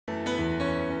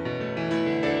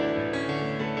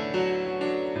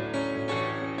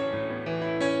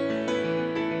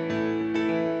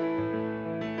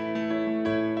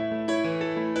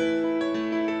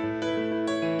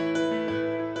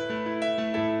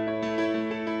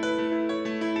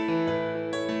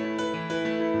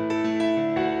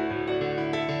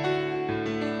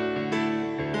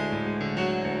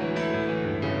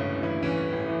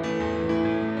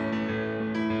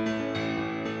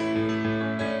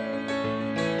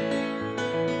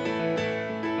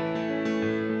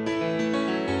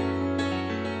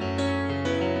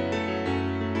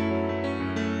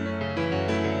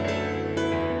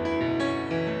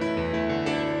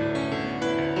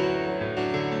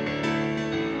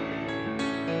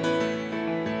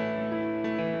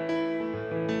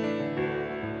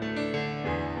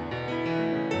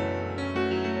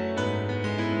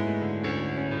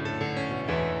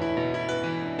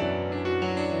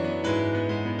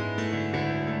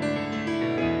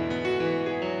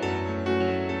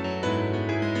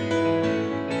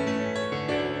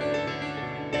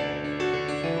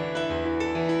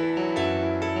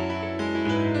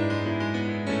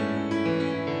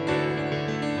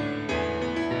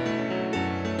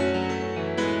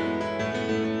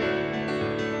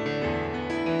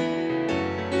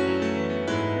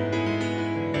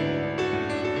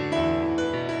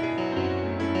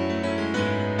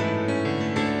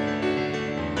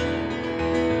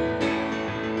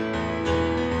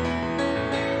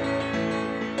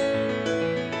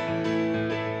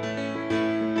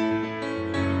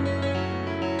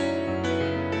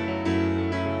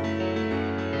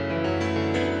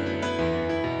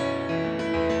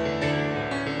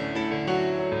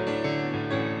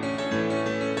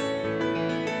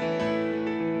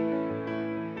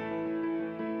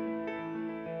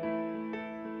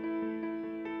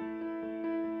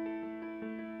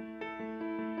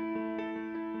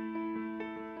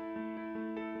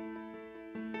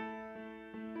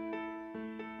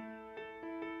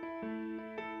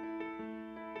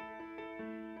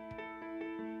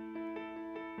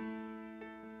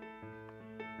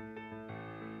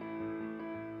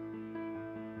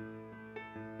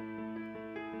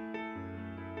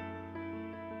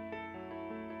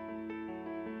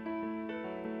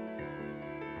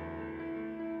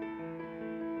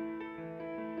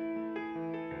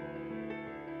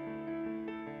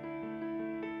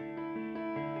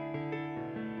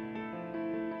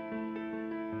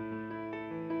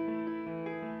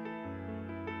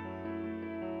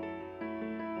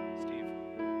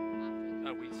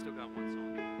we still got one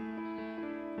song.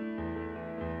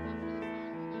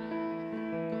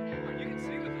 Or you can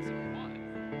sing with us if you want.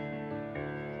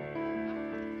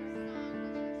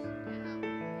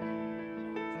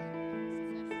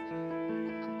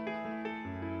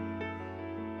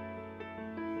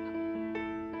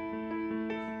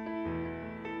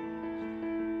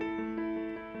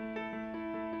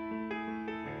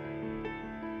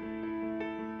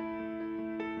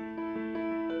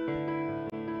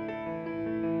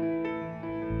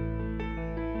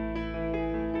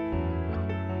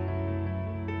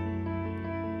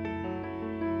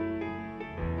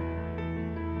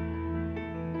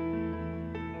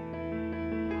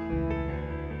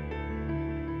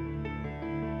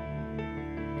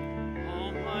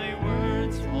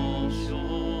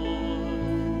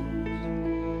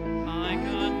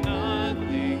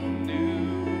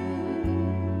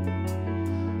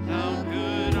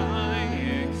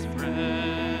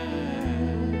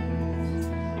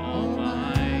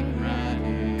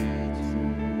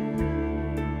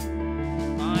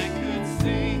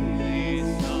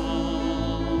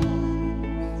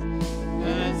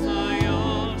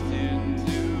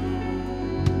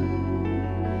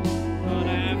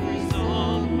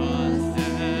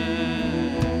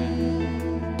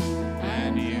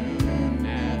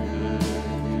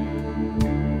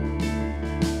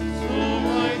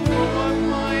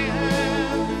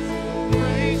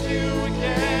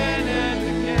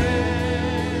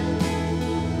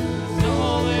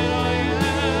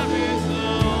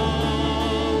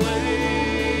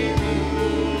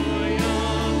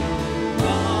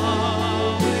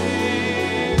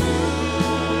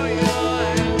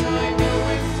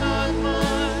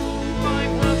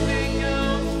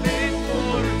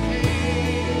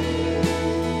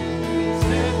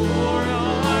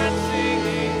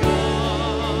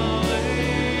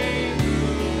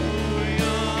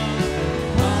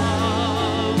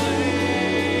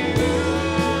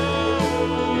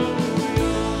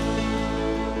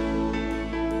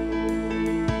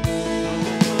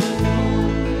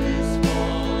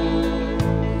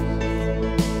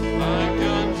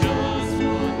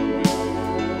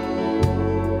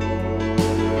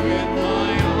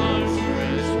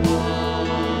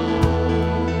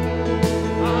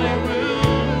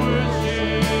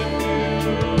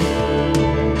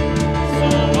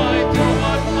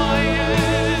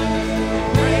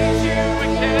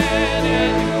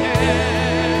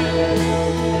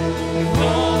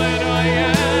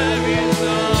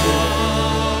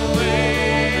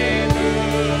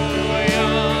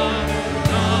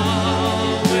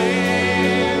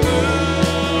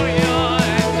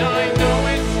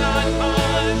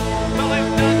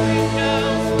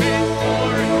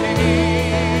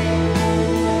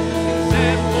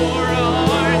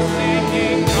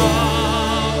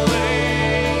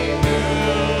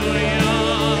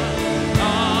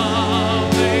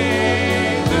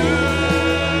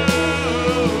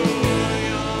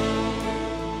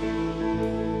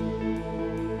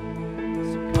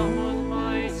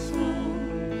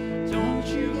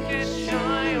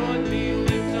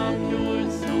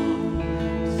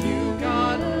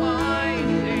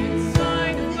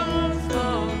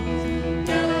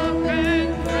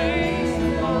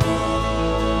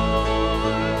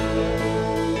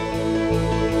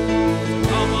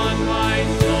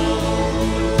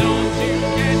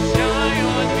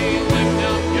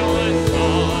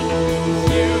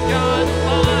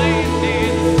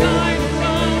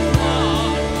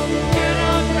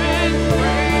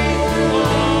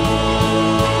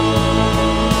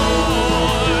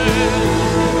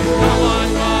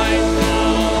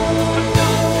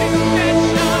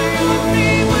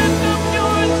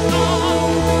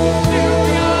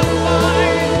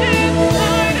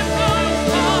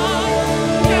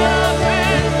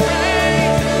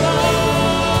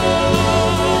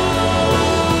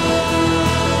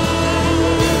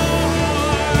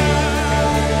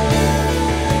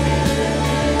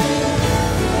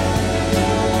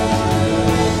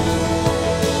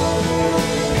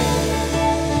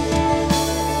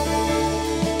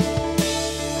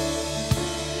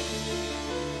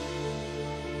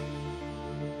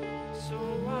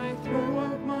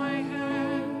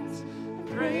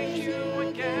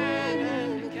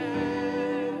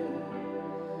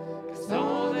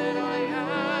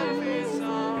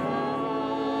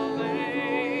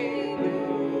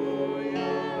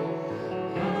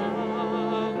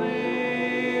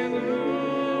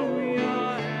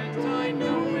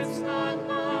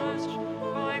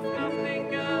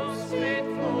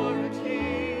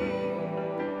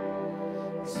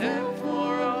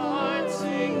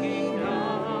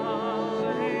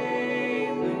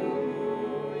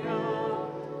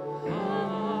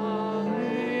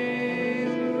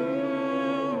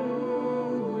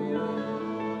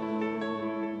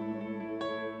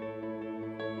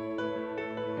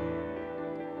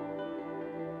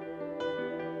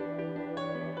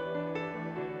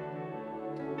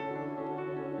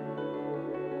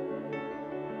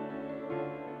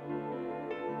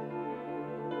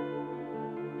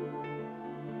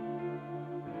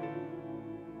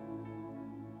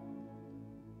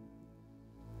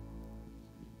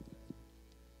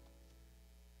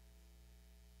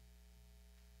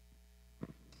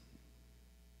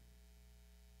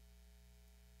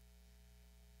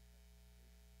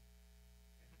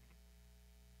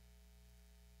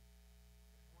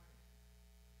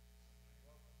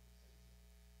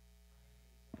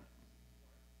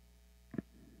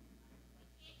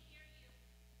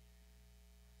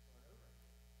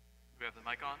 have the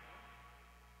mic on?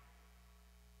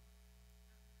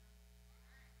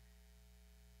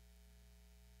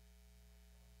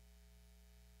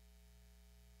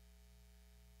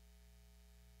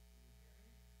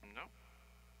 No.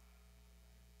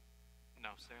 No,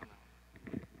 stay on that one.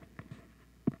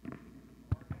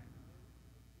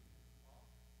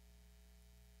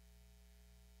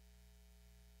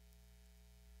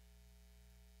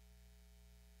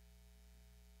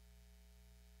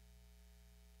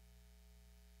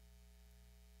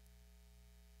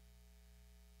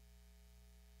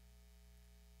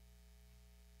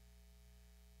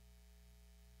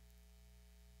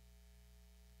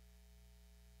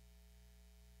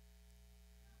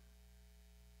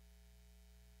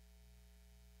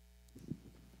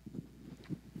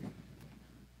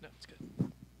 No, it's good.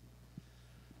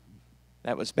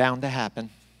 That was bound to happen.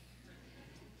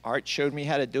 Art showed me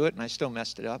how to do it, and I still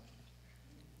messed it up.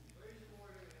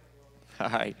 All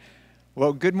right.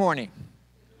 Well, good morning.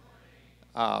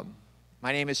 My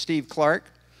name is Steve Clark,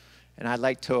 and I'd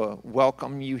like to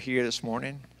welcome you here this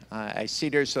morning. I see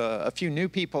there's a few new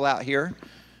people out here.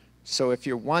 So if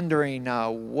you're wondering,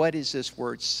 what does this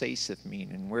word SAYSF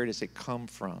mean, and where does it come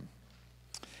from?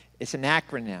 It's an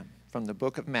acronym from the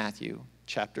book of Matthew,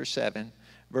 chapter 7,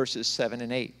 verses 7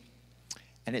 and 8.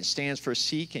 And it stands for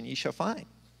seek and ye shall find.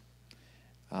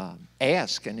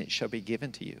 Ask and it shall be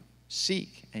given to you.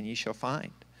 Seek and ye shall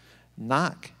find.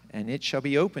 Knock and it shall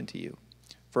be opened to you.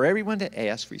 For everyone that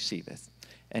asketh receiveth,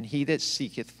 and he that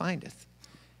seeketh findeth.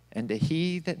 And to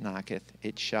he that knocketh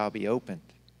it shall be opened.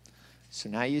 So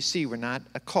now you see we're not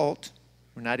a cult.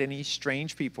 We're not any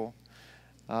strange people.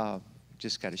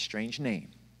 Just got a strange name.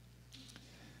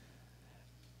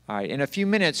 All right, in a few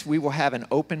minutes we will have an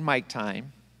open mic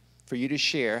time for you to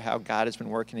share how God has been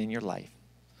working in your life.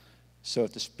 So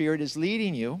if the Spirit is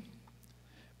leading you,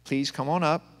 please come on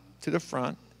up to the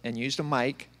front and use the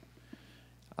mic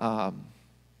and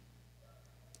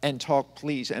talk,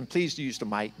 please. And please use the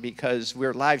mic because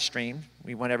we're live streamed.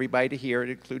 We want everybody to hear it,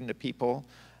 including the people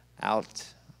out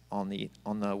on the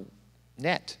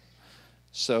net.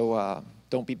 So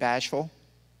don't be bashful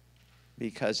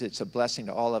because it's a blessing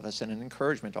to all of us and an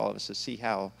encouragement to all of us to see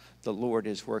how the Lord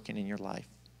is working in your life.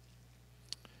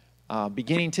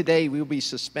 Beginning today, we will be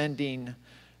suspending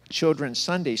children's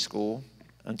Sunday school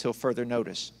until further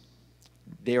notice.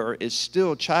 There is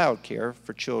still child care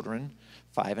for children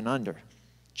 5 and under.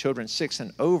 Children 6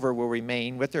 and over will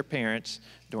remain with their parents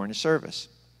during the service.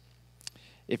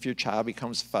 If your child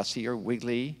becomes fussy or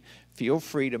wiggly, feel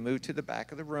free to move to the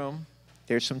back of the room.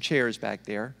 There's some chairs back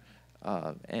there.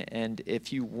 And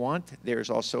if you want, there's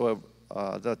also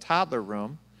the toddler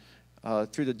room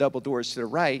through the double doors to the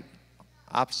right,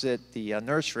 opposite the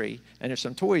nursery, and there's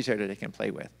some toys there that they can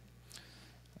play with.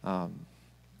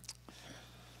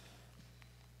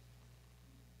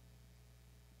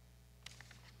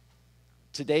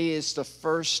 Today is the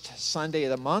first Sunday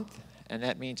of the month, and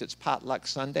that means it's Potluck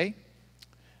Sunday,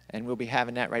 and we'll be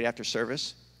having that right after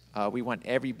service. We want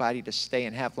everybody to stay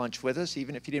and have lunch with us,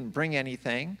 even if you didn't bring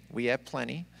anything. We have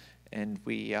plenty, and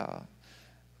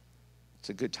it's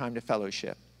a good time to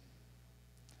fellowship.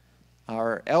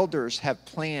 Our elders have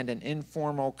planned an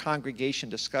informal congregation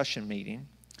discussion meeting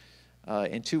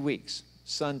in 2 weeks,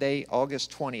 Sunday,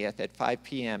 August 20th at 5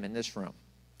 p.m. in this room.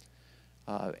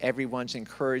 Everyone's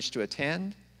encouraged to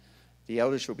attend. The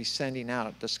elders will be sending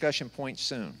out discussion points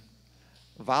soon.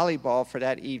 Volleyball for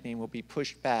that evening will be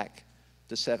pushed back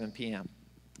to 7 p.m.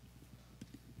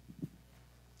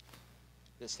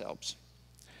 This helps.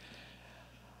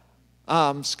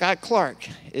 Scott Clark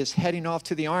is heading off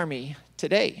to the Army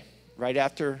today. Right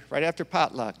after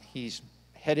potluck, he's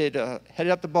headed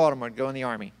up to Baltimore to go in the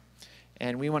Army.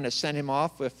 And we want to send him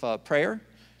off with prayer.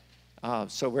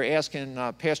 So we're asking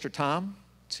Pastor Tom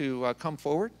to come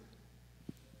forward.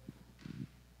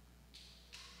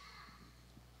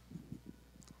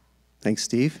 Thanks,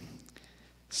 Steve.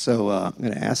 So I'm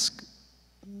going to ask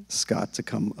Scott to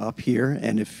come up here.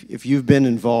 And if you've been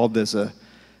involved as a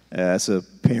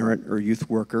parent or youth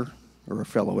worker or a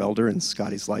fellow elder in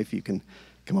Scotty's life, you can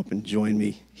come up and join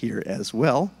me here as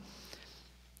well.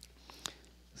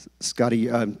 Scotty,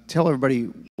 tell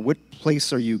everybody, what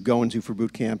place are you going to for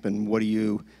boot camp, and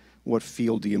what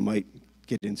field do you might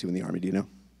get into in the Army? Do you know?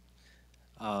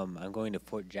 I'm going to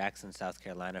Fort Jackson, South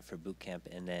Carolina for boot camp,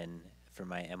 and then for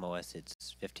my MOS,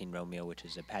 it's 15 Romeo, which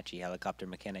is Apache helicopter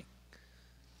mechanic.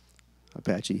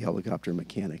 Apache helicopter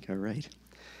mechanic, all right.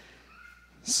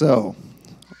 So,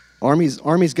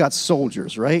 Army's got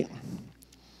soldiers, right?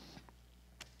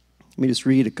 Let me just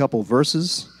read a couple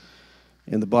verses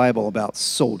in the Bible about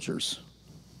soldiers.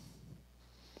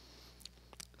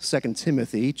 2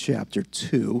 Timothy chapter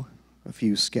 2, a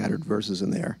few scattered verses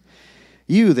in there.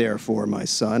 You, therefore, my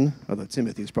son, although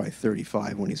Timothy is probably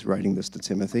 35 when he's writing this to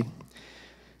Timothy,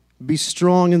 be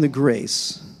strong in the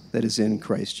grace that is in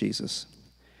Christ Jesus.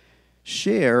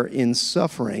 Share in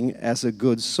suffering as a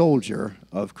good soldier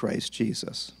of Christ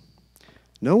Jesus.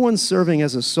 No one serving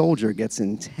as a soldier gets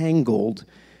entangled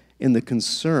in the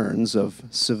concerns of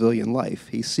civilian life.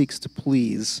 He seeks to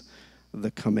please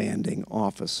the commanding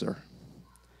officer.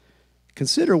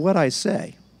 Consider what I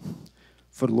say,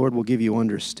 for the Lord will give you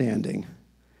understanding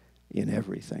in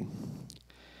everything.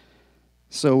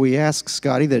 So we ask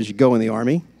Scotty that as you go in the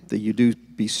Army, that you do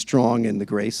be strong in the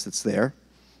grace that's there.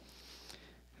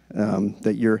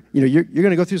 That you're going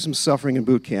to go through some suffering in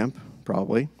boot camp,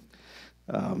 probably.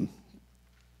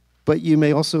 But you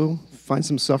may also find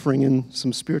some suffering in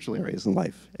some spiritual areas in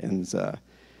life. And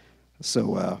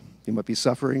so you might be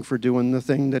suffering for doing the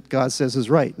thing that God says is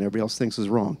right and everybody else thinks is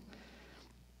wrong.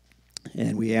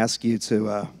 And we ask you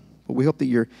to, we hope that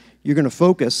you're going to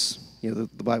focus. The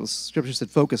Bible scripture said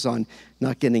focus on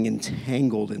not getting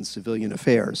entangled in civilian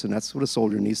affairs, and that's what a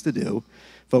soldier needs to do.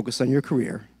 Focus on your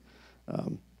career,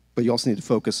 but you also need to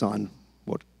focus on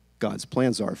what God's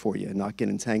plans are for you, and not get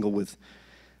entangled with.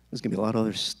 There's going to be a lot of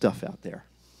other stuff out there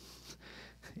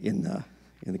in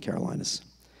the Carolinas,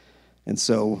 and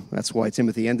so that's why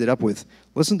Timothy ended up with,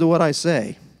 "Listen to what I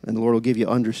say, and the Lord will give you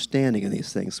understanding in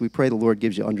these things." So we pray the Lord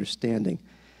gives you understanding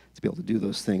to be able to do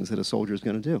those things that a soldier is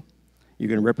going to do. You're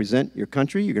going to represent your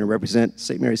country. You're going to represent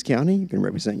St. Mary's County. You're going to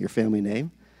represent your family name.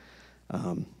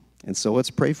 And so let's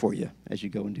pray for you as you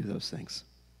go and do those things.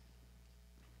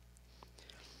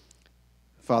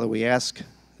 Father, we ask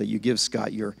that you give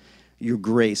Scott your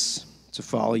grace to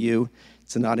follow you,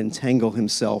 to not entangle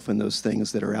himself in those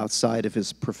things that are outside of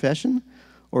his profession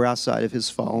or outside of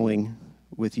his following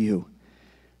with you.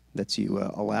 That you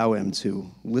allow him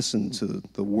to listen to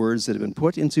the words that have been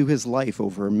put into his life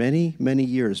over many, many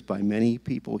years by many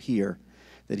people here,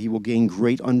 that he will gain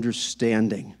great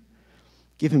understanding.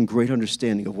 Give him great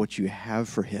understanding of what you have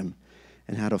for him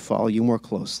and how to follow you more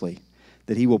closely,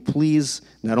 that he will please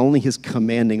not only his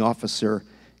commanding officer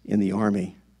in the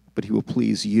Army, but he will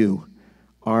please you,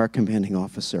 our commanding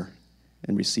officer,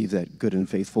 and receive that good and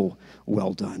faithful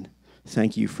well done.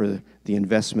 Thank you for the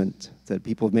investment that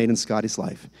people have made in Scotty's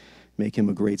life. Make him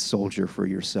a great soldier for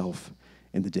yourself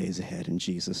in the days ahead. In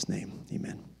Jesus' name,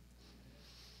 amen.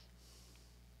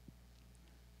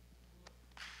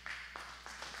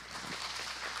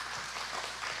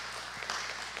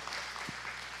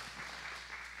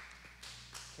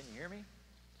 Can you hear me?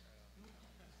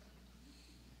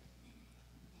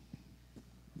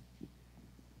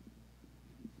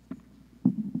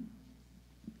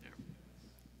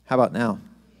 How about now?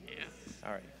 Yeah.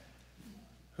 All right.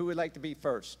 Who would like to be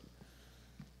first?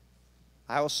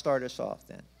 I will start us off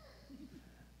then.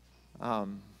 A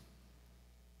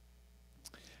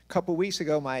couple weeks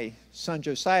ago, my son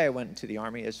Josiah went into the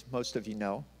Army, as most of you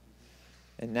know.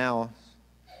 And now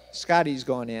Scotty's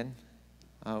gone in.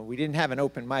 We didn't have an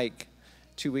open mic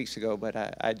 2 weeks ago, but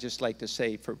I'd just like to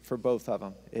say for both of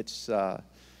them, it's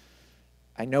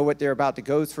I know what they're about to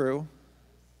go through.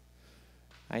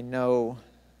 I know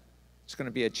it's going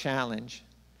to be a challenge,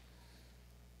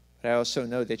 but I also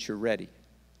know that you're ready.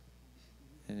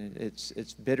 And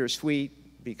it's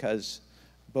bittersweet because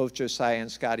both Josiah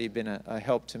and Scotty have been a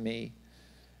help to me.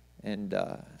 And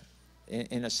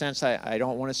in a sense, I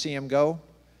don't want to see them go,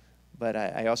 but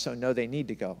I also know they need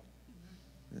to go.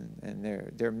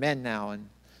 And they're men now, and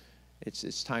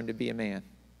it's time to be a man.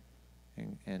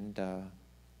 And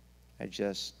I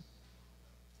just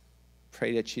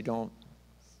pray that you don't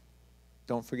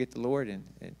forget the Lord, and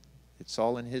it's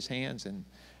all in His hands, and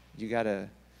you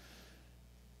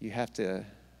have to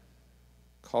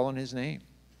call on His name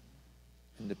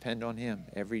and depend on Him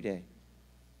every day.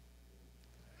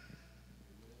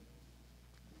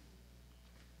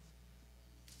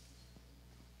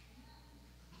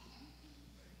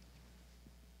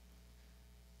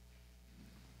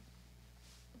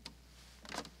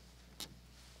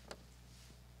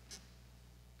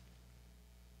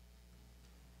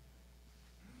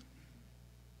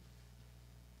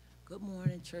 Good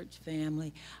morning, church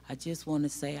family. I just want to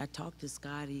say I talked to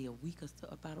Scotty a week or so,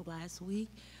 about last week.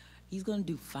 He's going to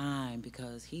do fine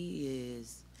because he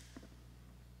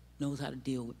knows how to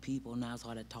deal with people, knows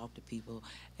how to talk to people.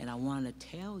 And I want to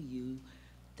tell you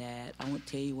that, I won't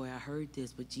tell you where I heard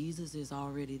this, but Jesus is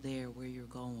already there where you're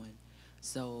going.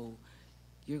 So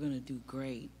you're going to do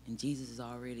great, and Jesus has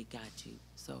already got you.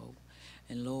 So,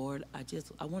 and Lord,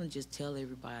 I want to just tell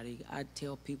everybody, I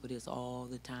tell people this all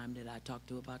the time that I talk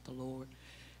to about the Lord.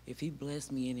 If He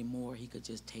blessed me anymore, He could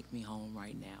just take me home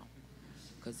right now.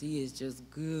 because he is just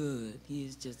good. He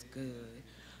is just good.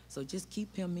 So just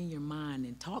keep him in your mind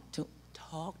and talk to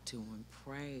him,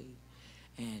 pray,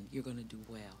 and you're going to do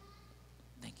well.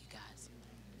 Thank you, guys.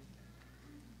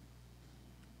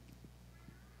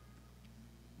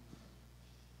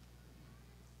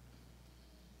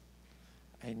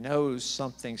 I know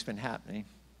something's been happening.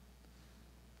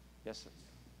 Yes, sir.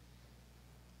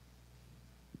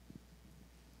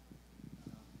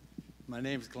 My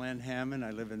name's Glenn Hammond.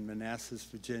 I live in Manassas,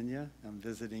 Virginia. I'm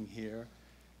visiting here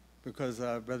because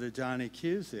Brother John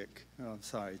Cusick,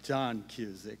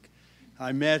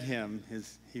 I met him.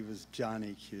 He was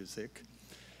Johnny Cusick.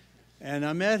 And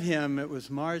I met him, it was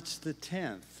March the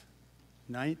 10th,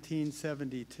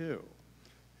 1972.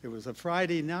 It was a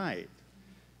Friday night.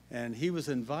 And he was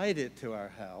invited to our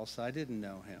house. I didn't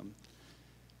know him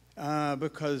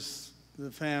because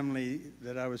the family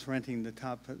that I was renting the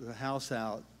top of the house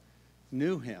out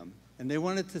knew him. And they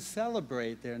wanted to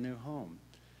celebrate their new home.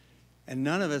 And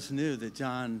none of us knew that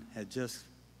John had just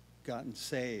gotten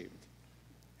saved.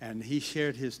 And he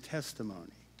shared his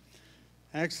testimony.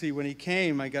 Actually, when he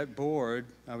came, I got bored.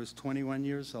 I was 21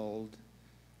 years old.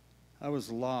 I was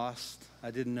lost.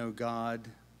 I didn't know God.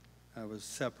 I was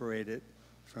separated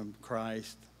from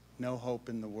Christ, no hope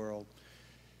in the world.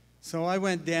 So I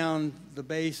went down the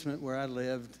basement where I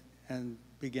lived and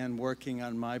began working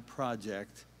on my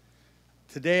project.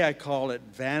 Today I call it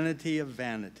Vanity of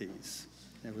Vanities.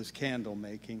 It was candle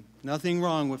making. Nothing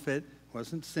wrong with it,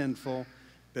 wasn't sinful,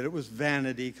 but it was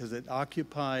vanity because it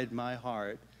occupied my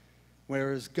heart,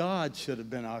 whereas God should have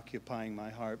been occupying my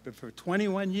heart. But for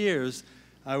 21 years,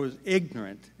 I was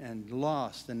ignorant and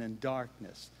lost and in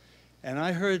darkness. And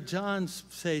I heard John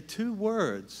say two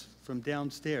words from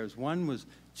downstairs. One was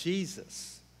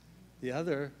Jesus. The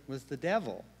other was the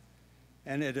devil.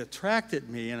 And it attracted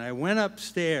me, and I went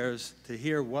upstairs to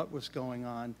hear what was going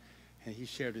on, and he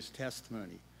shared his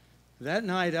testimony. That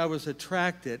night I was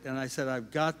attracted, and I said, I've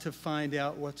got to find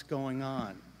out what's going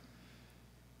on.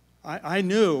 I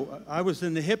knew I was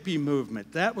in the hippie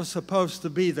movement. That was supposed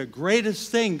to be the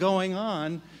greatest thing going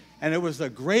on, and it was the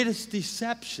greatest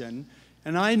deception.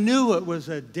 And I knew it was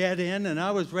a dead end, and I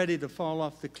was ready to fall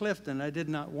off the cliff, and I did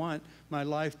not want my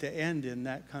life to end in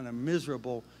that kind of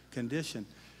miserable condition.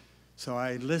 So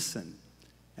I listened,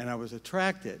 and I was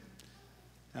attracted.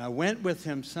 And I went with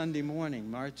him Sunday morning,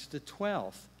 March the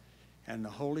 12th, and the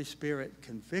Holy Spirit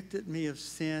convicted me of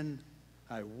sin.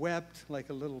 I wept like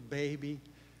a little baby.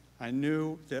 I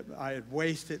knew that I had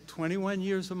wasted 21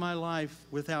 years of my life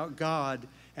without God,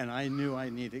 and I knew I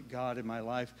needed God in my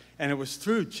life. And it was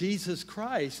through Jesus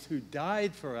Christ who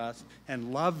died for us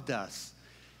and loved us.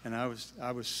 And I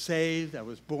was saved. I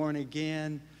was born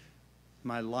again.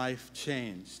 My life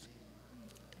changed.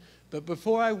 But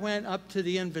before I went up to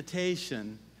the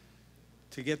invitation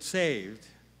to get saved,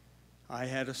 I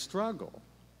had a struggle.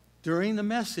 During the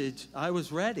message, I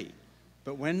was ready.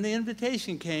 But when the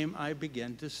invitation came, I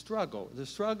began to struggle. The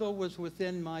struggle was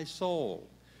within my soul.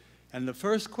 And the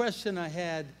first question I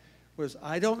had was,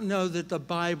 I don't know that the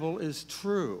Bible is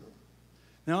true.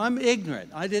 Now, I'm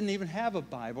ignorant. I didn't even have a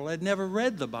Bible. I'd never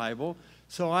read the Bible.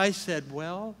 So I said,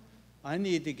 well, I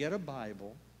need to get a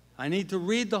Bible. I need to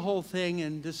read the whole thing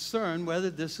and discern whether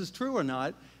this is true or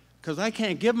not, because I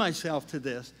can't give myself to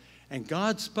this. And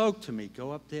God spoke to me,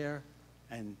 go up there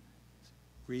and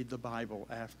read the Bible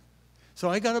after.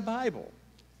 So I got a Bible.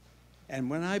 And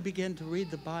when I began to read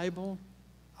the Bible,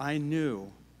 I knew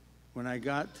when I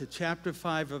got to chapter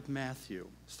 5 of Matthew,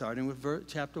 starting with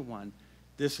chapter 1,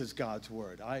 this is God's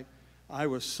word. I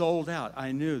was sold out.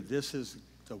 I knew this is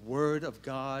the word of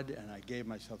God, and I gave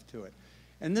myself to it.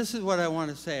 And this is what I want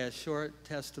to say, a short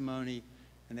testimony,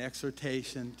 an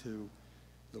exhortation to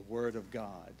the word of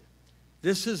God.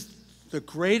 This is the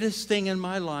greatest thing in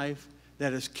my life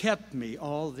that has kept me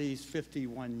all these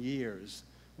 51 years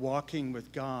walking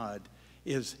with God,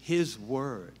 is his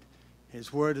word.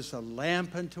 His word is a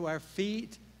lamp unto our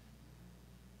feet,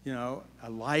 a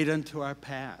light unto our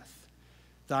path.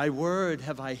 Thy word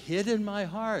have I hid in my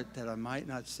heart that I might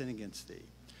not sin against thee.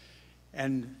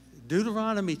 And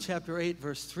Deuteronomy chapter 8,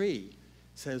 verse 3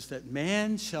 says that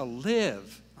man shall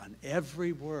live on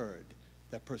every word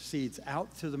that proceeds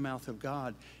out through the mouth of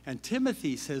God. And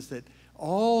Timothy says that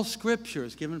all scripture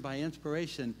is given by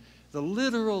inspiration. The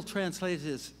literal translation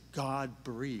is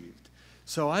God-breathed.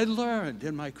 So I learned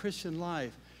in my Christian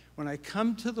life, when I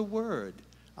come to the Word,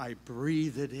 I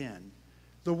breathe it in.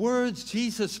 The words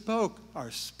Jesus spoke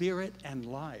are spirit and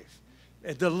life.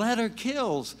 The letter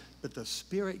kills, but the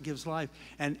Spirit gives life.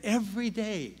 And every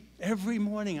day, every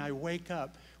morning, I wake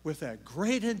up with a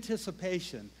great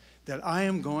anticipation that I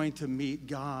am going to meet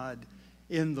God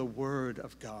in the Word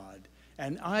of God.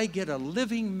 And I get a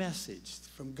living message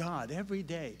from God every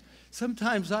day.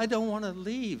 Sometimes I don't want to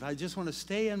leave. I just want to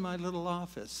stay in my little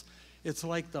office. It's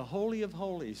like the Holy of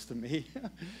Holies to me.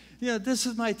 This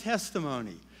is my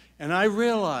testimony. And I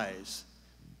realize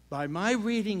by my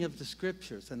reading of the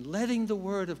Scriptures and letting the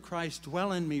Word of Christ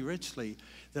dwell in me richly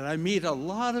that I meet a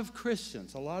lot of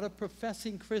Christians, a lot of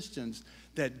professing Christians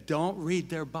that don't read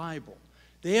their Bible.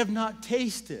 They have not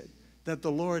tasted that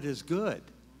the Lord is good.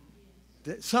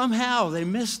 Somehow they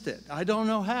missed it. I don't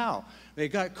know how. They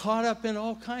got caught up in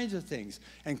all kinds of things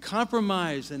and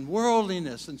compromise and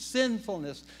worldliness and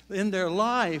sinfulness in their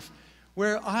life,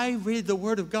 where I read the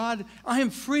Word of God. I am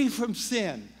free from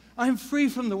sin. I am free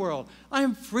from the world. I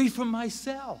am free from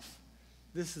myself.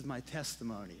 This is my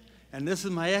testimony. And this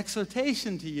is my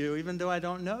exhortation to you, even though I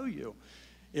don't know you.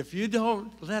 If you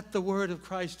don't let the Word of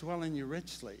Christ dwell in you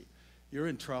richly, you're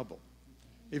in trouble.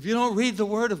 If you don't read the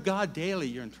Word of God daily,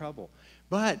 you're in trouble.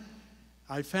 But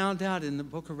I found out in the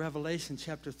book of Revelation,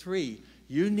 chapter 3,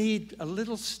 you need a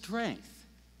little strength.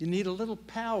 You need a little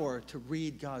power to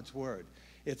read God's Word.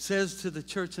 It says to the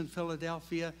church in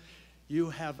Philadelphia, you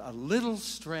have a little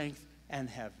strength and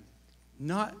have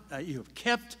not, you have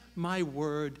kept my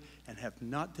word and have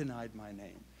not denied my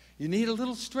name. You need a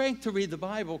little strength to read the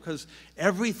Bible because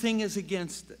everything is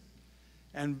against it.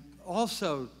 And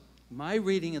also, my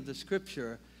reading of the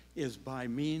Scripture is by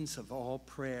means of all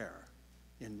prayer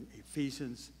in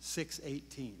Ephesians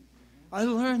 6:18. I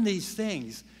learned these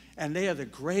things, and they are the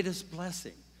greatest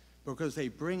blessing because they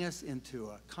bring us into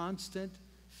a constant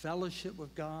fellowship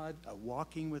with God, a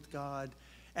walking with God.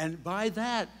 And by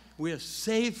that, we're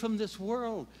saved from this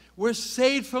world. We're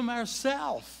saved from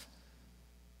ourselves.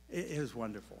 It is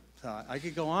wonderful. So I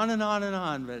could go on and on and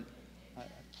on, but I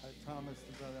promised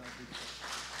the brother I'd be...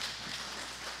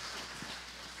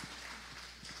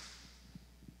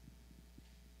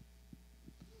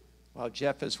 While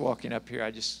Jeff is walking up here,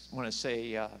 I just want to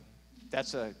say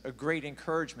that's a great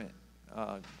encouragement,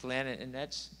 Glenn, and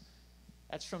that's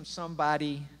from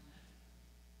somebody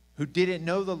who didn't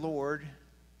know the Lord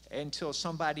until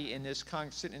somebody in this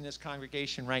sitting in this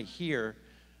congregation right here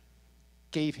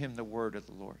gave him the word of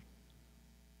the Lord.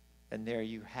 And there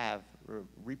you have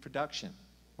reproduction,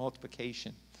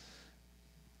 multiplication.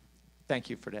 Thank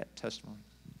you for that testimony.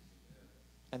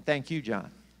 And thank you, John.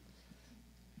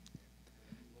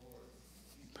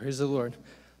 Praise the Lord.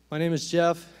 My name is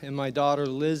Jeff, and my daughter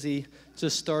Lizzie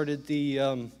just started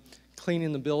the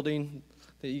cleaning the building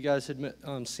that you guys had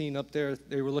seen up there.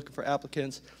 They were looking for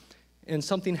applicants. And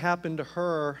something happened to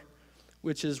her,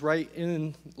 which is right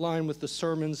in line with the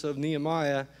sermons of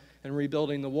Nehemiah and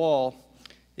rebuilding the wall,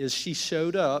 is she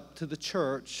showed up to the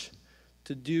church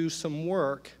to do some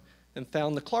work and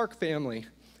found the Clark family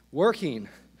working.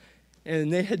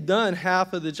 And they had done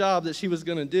half of the job that she was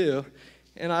going to do.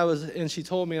 And she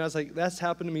told me, and I was like, that's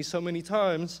happened to me so many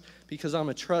times because I'm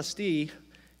a trustee.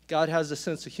 God has a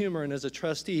sense of humor, and as a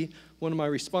trustee, one of my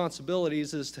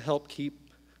responsibilities is to help keep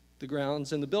the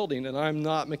grounds in the building, and I'm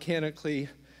not mechanically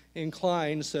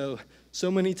inclined, so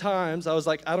many times I was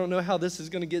like, I don't know how this is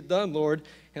going to get done, Lord,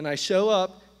 and I show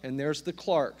up, and there's the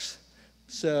Clarks.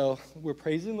 So we're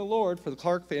praising the Lord for the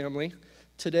Clark family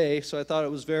today, so I thought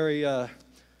it was very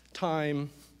time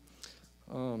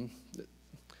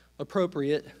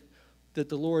appropriate that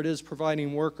the Lord is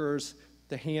providing workers.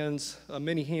 The hands,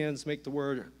 many hands make the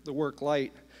work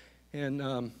light, and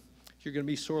you're going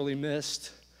to be sorely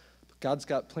missed. God's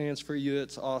got plans for you.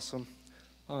 It's awesome.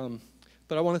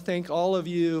 But I want to thank all of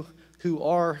you who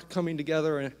are coming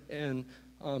together and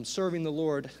serving the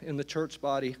Lord in the church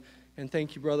body. And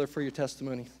thank you, brother, for your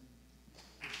testimony.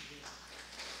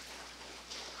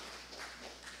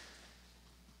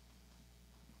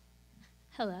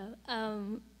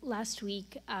 Hello. Last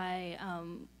week, I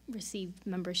received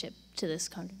membership to this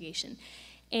congregation.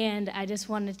 And I just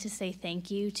wanted to say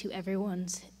thank you to everyone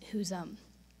who's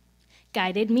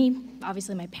guided me,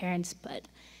 obviously my parents, but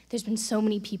there's been so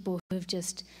many people who have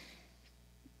just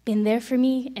been there for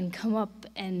me and come up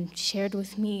and shared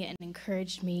with me and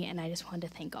encouraged me, and I just wanted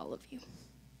to thank all of you.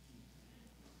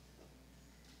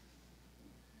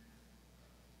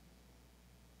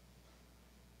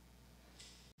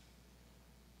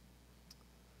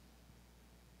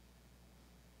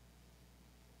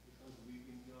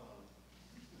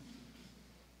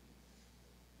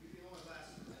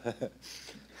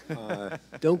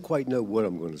 Don't quite know what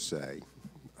I'm going to say.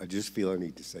 I just feel I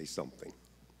need to say something.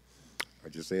 I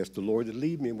just ask the Lord to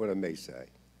lead me in what I may say.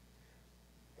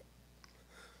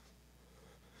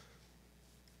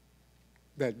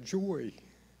 That joy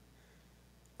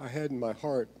I had in my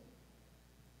heart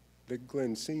that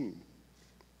Glenn seen,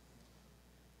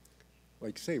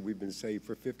 Like say, we've been saved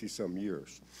for 50-some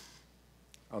years.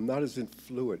 I'm not as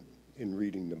fluent in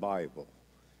reading the Bible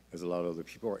as a lot of other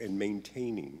people are in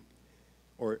maintaining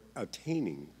or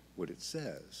attaining what it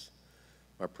says.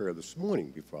 My prayer this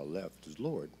morning before I left is,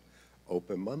 Lord,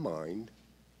 open my mind.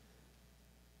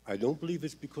 I don't believe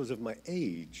it's because of my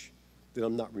age that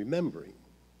I'm not remembering.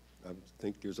 I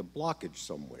think there's a blockage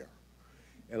somewhere.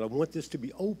 And I want this to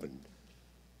be opened.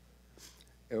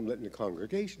 And I'm letting the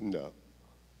congregation know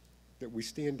that we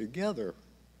stand together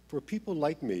for people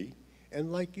like me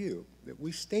and like you, that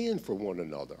we stand for one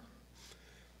another,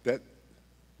 that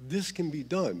this can be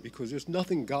done because there's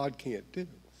nothing God can't do.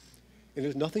 And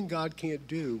there's nothing God can't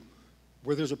do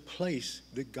where there's a place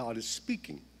that God is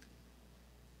speaking.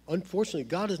 Unfortunately,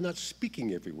 God is not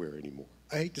speaking everywhere anymore.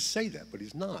 I hate to say that, but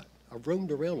he's not. I've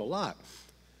roamed around a lot.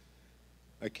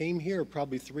 I came here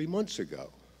probably 3 months ago.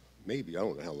 Maybe, I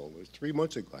don't know how long it was, 3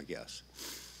 months ago, I guess.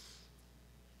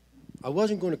 I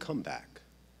wasn't going to come back.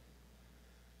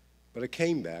 But I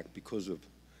came back because of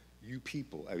you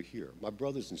people out here, my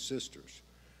brothers and sisters.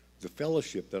 The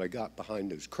fellowship that I got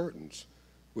behind those curtains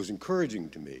was encouraging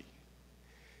to me.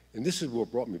 And this is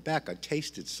what brought me back. I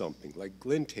tasted something like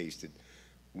Glenn tasted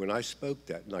when I spoke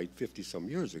that night 50-some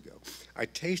years ago. I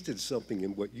tasted something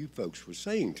in what you folks were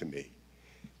saying to me.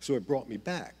 So it brought me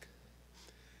back.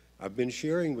 I've been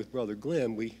sharing with Brother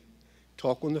Glenn. We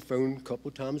talk on the phone a couple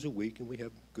times a week, and we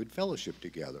have good fellowship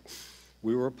together.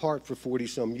 We were apart for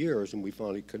 40-some years, and we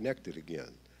finally connected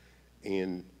again.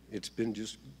 And it's been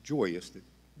just joyous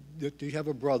that you have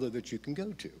a brother that you can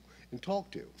go to and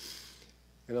talk to.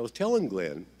 And I was telling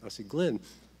Glenn, I said, Glenn,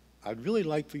 I'd really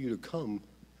like for you to come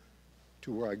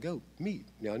to where I go meet.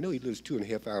 Now, I know he lives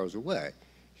 2.5 hours away.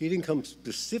 He didn't come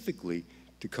specifically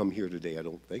to come here today, I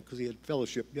don't think, because he had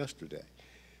fellowship yesterday.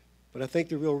 But I think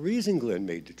the real reason Glenn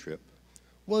made the trip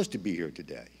was to be here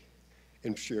today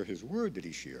and share his word that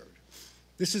he shared.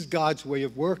 This is God's way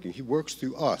of working. He works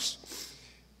through us.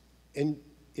 And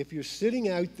if you're sitting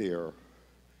out there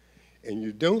and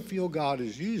you don't feel God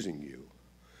is using you,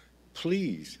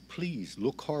 please, please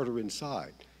look harder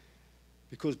inside.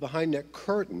 Because behind that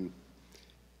curtain,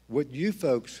 what you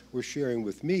folks were sharing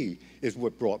with me is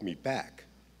what brought me back.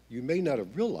 You may not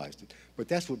have realized it, but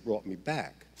that's what brought me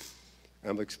back.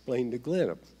 I've explained to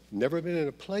Glenn, I've never been in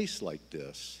a place like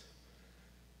this.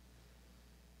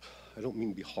 I don't mean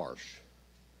to be harsh,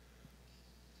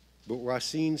 but where I've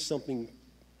seen something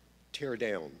tear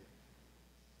down.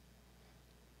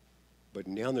 But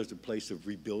now there's a place of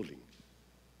rebuilding.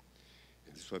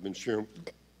 And this is what I've been sharing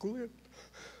with Glenn.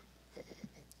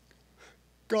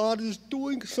 God is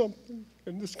doing something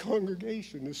in this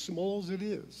congregation, as small as it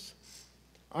is.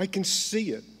 I can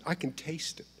see it. I can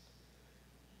taste it.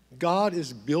 God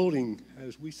is building,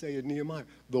 as we say in Nehemiah,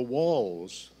 the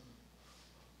walls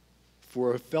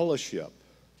for a fellowship.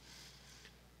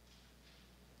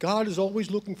 God is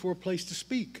always looking for a place to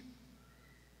speak.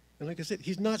 And like I said,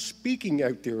 he's not speaking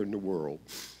out there in the world.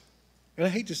 And I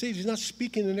hate to say it, he's not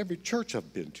speaking in every church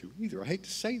I've been to either. I hate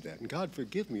to say that, and God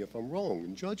forgive me if I'm wrong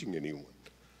in judging anyone.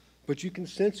 But you can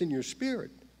sense in your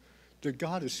spirit that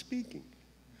God is speaking.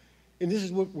 And this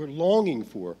is what we're longing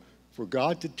for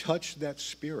God to touch that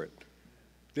spirit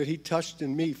that he touched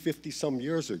in me 50-some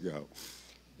years ago.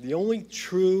 The only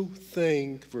true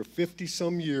thing for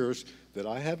 50-some years that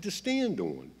I have to stand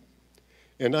on,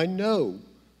 and I know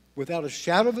without a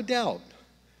shadow of a doubt,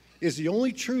 is the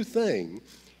only true thing,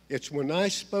 it's when I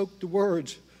spoke the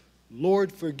words,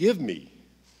 Lord, forgive me,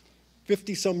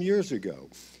 50-some years ago.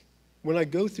 When I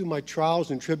go through my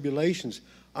trials and tribulations,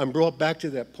 I'm brought back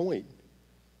to that point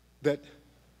that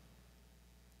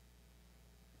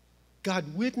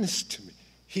God witnessed to me.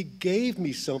 He gave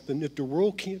me something that the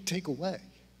world can't take away.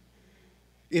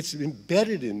 It's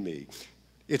embedded in me.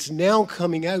 It's now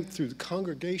coming out through the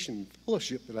congregation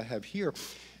fellowship that I have here.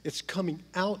 It's coming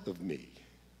out of me.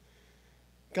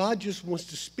 God just wants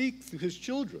to speak through his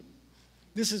children.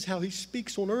 This is how he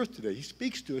speaks on earth today. He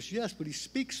speaks to us, yes, but he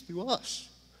speaks through us.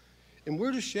 And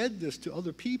we're to shed this to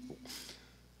other people.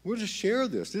 We're to share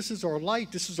this. This is our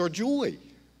light. This is our joy.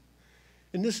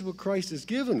 And this is what Christ has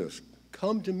given us.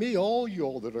 Come to me, all you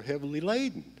all that are heavily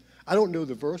laden. I don't know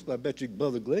the verse, but I bet you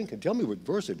Brother Glenn can tell me what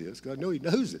verse it is, because I know he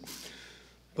knows it.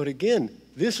 But again,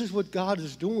 this is what God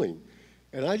is doing.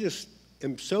 And I just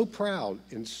am so proud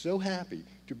and so happy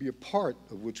to be a part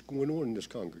of what's going on in this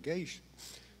congregation.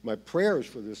 My prayer is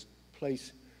for this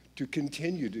place to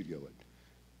continue to do it,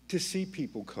 to see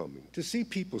people coming, to see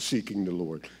people seeking the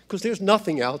Lord, because there's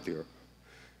nothing out there.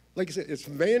 Like I said, it's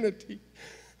vanity.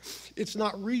 It's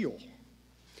not real.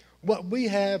 What we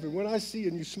have and what I see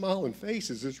in you smiling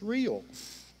faces is real.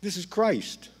 This is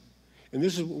Christ. And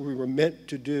this is what we were meant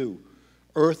to do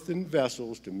earthen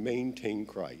vessels to maintain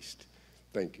Christ.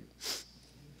 Thank you.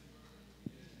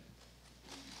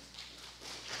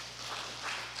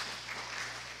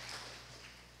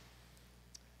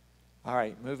 All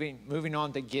right, moving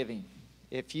on to giving.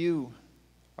 If you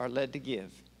are led to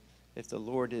give, if the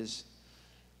Lord is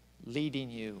leading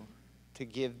you to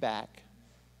give back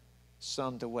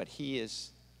some to what he is,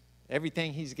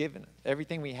 everything he's given,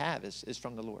 everything we have is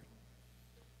from the Lord.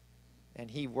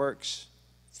 And he works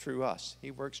through us.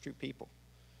 He works through people.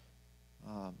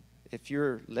 If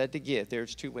you're led to give,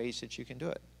 there's two ways that you can do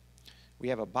it. We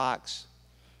have a box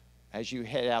as you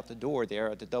head out the door there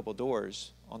at the double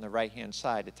doors on the right-hand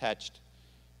side attached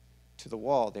to the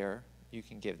wall there. You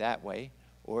can give that way,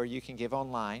 or you can give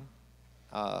online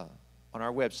on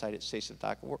our website at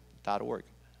SAYSF.org.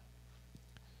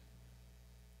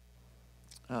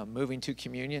 Moving to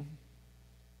communion.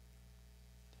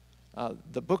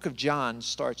 The book of John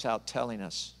starts out telling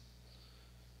us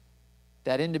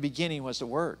that in the beginning was the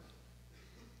Word,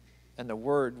 and the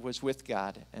Word was with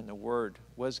God, and the Word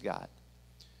was God.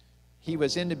 He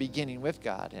was in the beginning with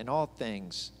God, and all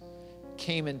things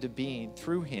came into being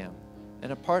through him,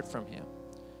 and apart from him,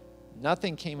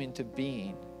 nothing came into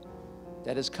being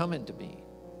that has come into being.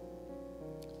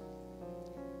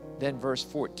 Then verse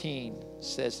 14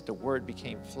 says that the Word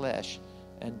became flesh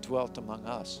and dwelt among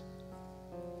us.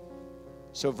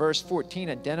 So verse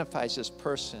 14 identifies this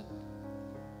person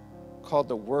called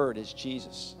the Word as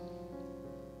Jesus.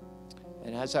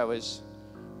 And as I was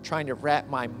trying to wrap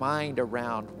my mind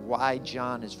around why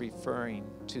John is referring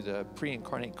to the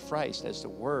pre-incarnate Christ as the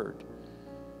Word,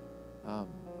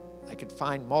 I could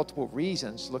find multiple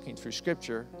reasons looking through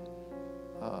Scripture,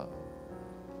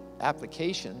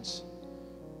 applications,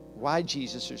 why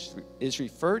Jesus is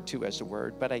referred to as the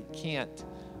Word, but I can't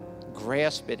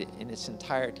grasp it in its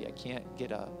entirety. I can't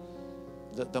get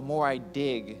the more I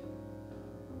dig,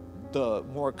 the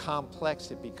more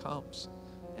complex it becomes.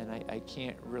 And I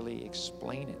can't really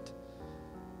explain it.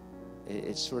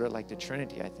 It's sort of like the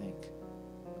Trinity, I think.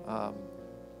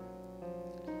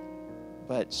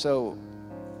 But so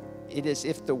it is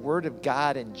if the Word of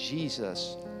God and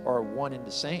Jesus are one and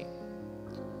the same.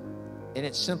 In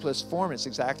its simplest form, it's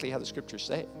exactly how the Scriptures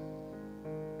say it.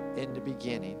 In the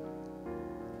beginning,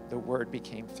 the Word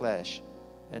became flesh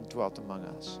and dwelt among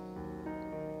us.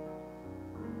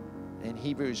 In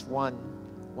Hebrews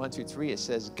 1:1-3, it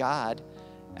says, God,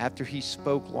 after he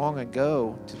spoke long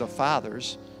ago to the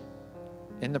fathers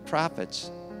and the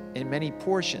prophets in many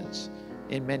portions,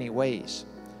 in many ways,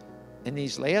 in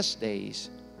these last days,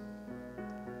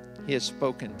 he has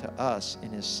spoken to us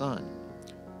in his Son,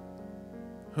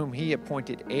 whom he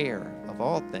appointed heir of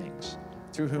all things,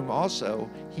 through whom also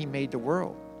he made the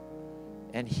world.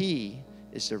 And he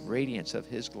is the radiance of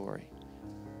his glory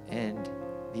and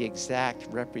the exact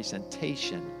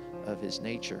representation of his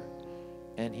nature.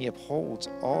 And he upholds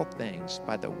all things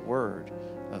by the word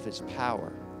of his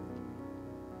power.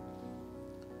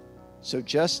 So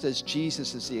just as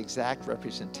Jesus is the exact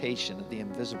representation of the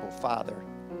invisible Father,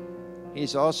 he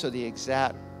is also the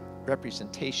exact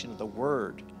representation of the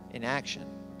Word in action.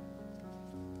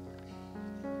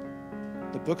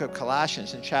 The book of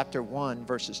Colossians in chapter 1,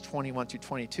 verses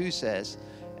 21-22 says,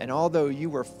 and although you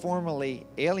were formerly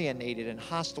alienated and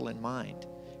hostile in mind,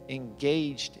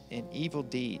 engaged in evil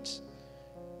deeds,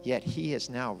 yet he has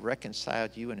now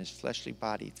reconciled you in his fleshly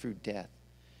body through death,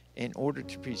 in order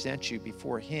to present you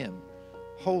before him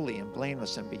holy and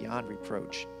blameless and beyond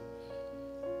reproach.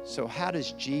 So how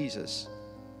does Jesus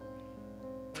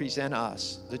present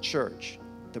us, the church,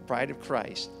 the bride of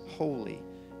Christ, holy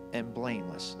and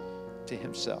blameless to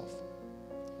himself?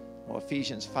 Well,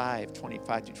 Ephesians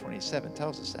 5:25-27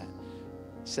 tells us that.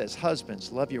 It says,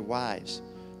 husbands, love your wives,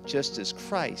 just as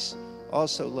Christ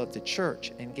also loved the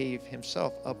church and gave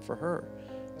himself up for her,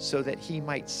 so that he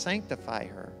might sanctify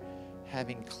her,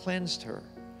 having cleansed her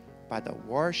by the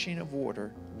washing of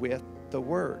water with the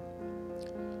word,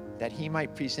 that he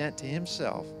might present to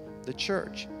himself the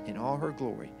church in all her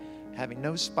glory, having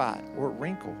no spot or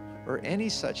wrinkle or any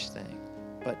such thing,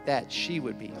 but that she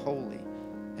would be holy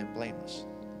and blameless.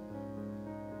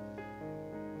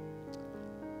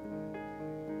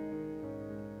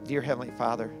 Dear Heavenly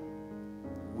Father,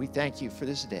 we thank you for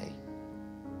this day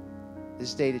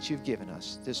that you've given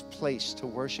us, this place to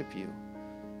worship you,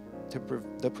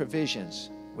 the provisions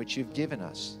which you've given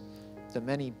us, the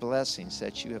many blessings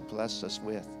that you have blessed us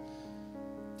with.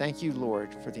 Thank you,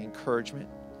 Lord, for the encouragement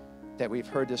that we've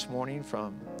heard this morning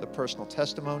from the personal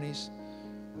testimonies.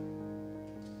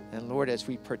 And Lord, as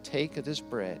we partake of this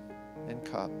bread and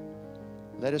cup,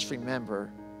 let us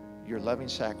remember your loving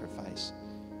sacrifice.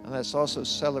 And let's also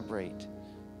celebrate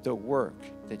the work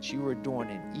that you are doing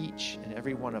in each and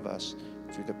every one of us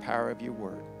through the power of your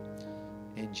word.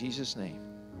 In Jesus' name,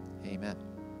 amen.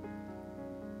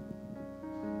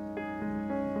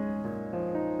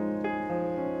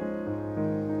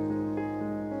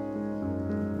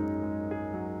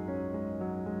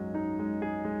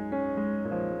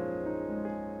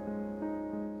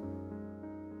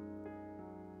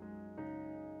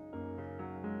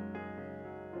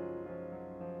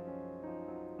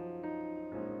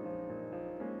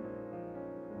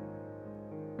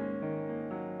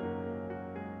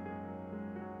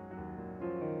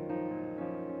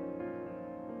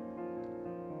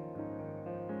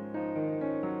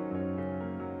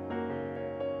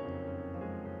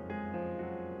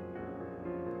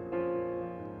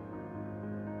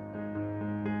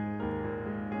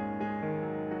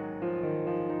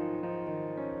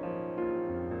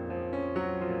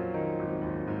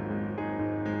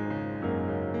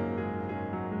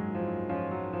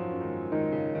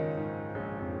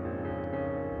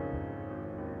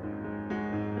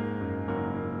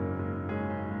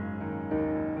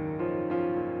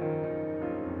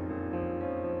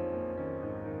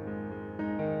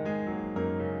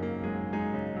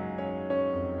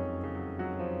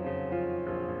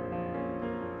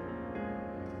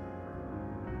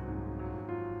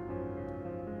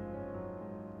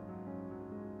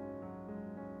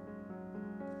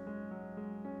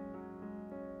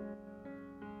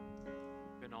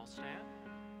 Can all stand?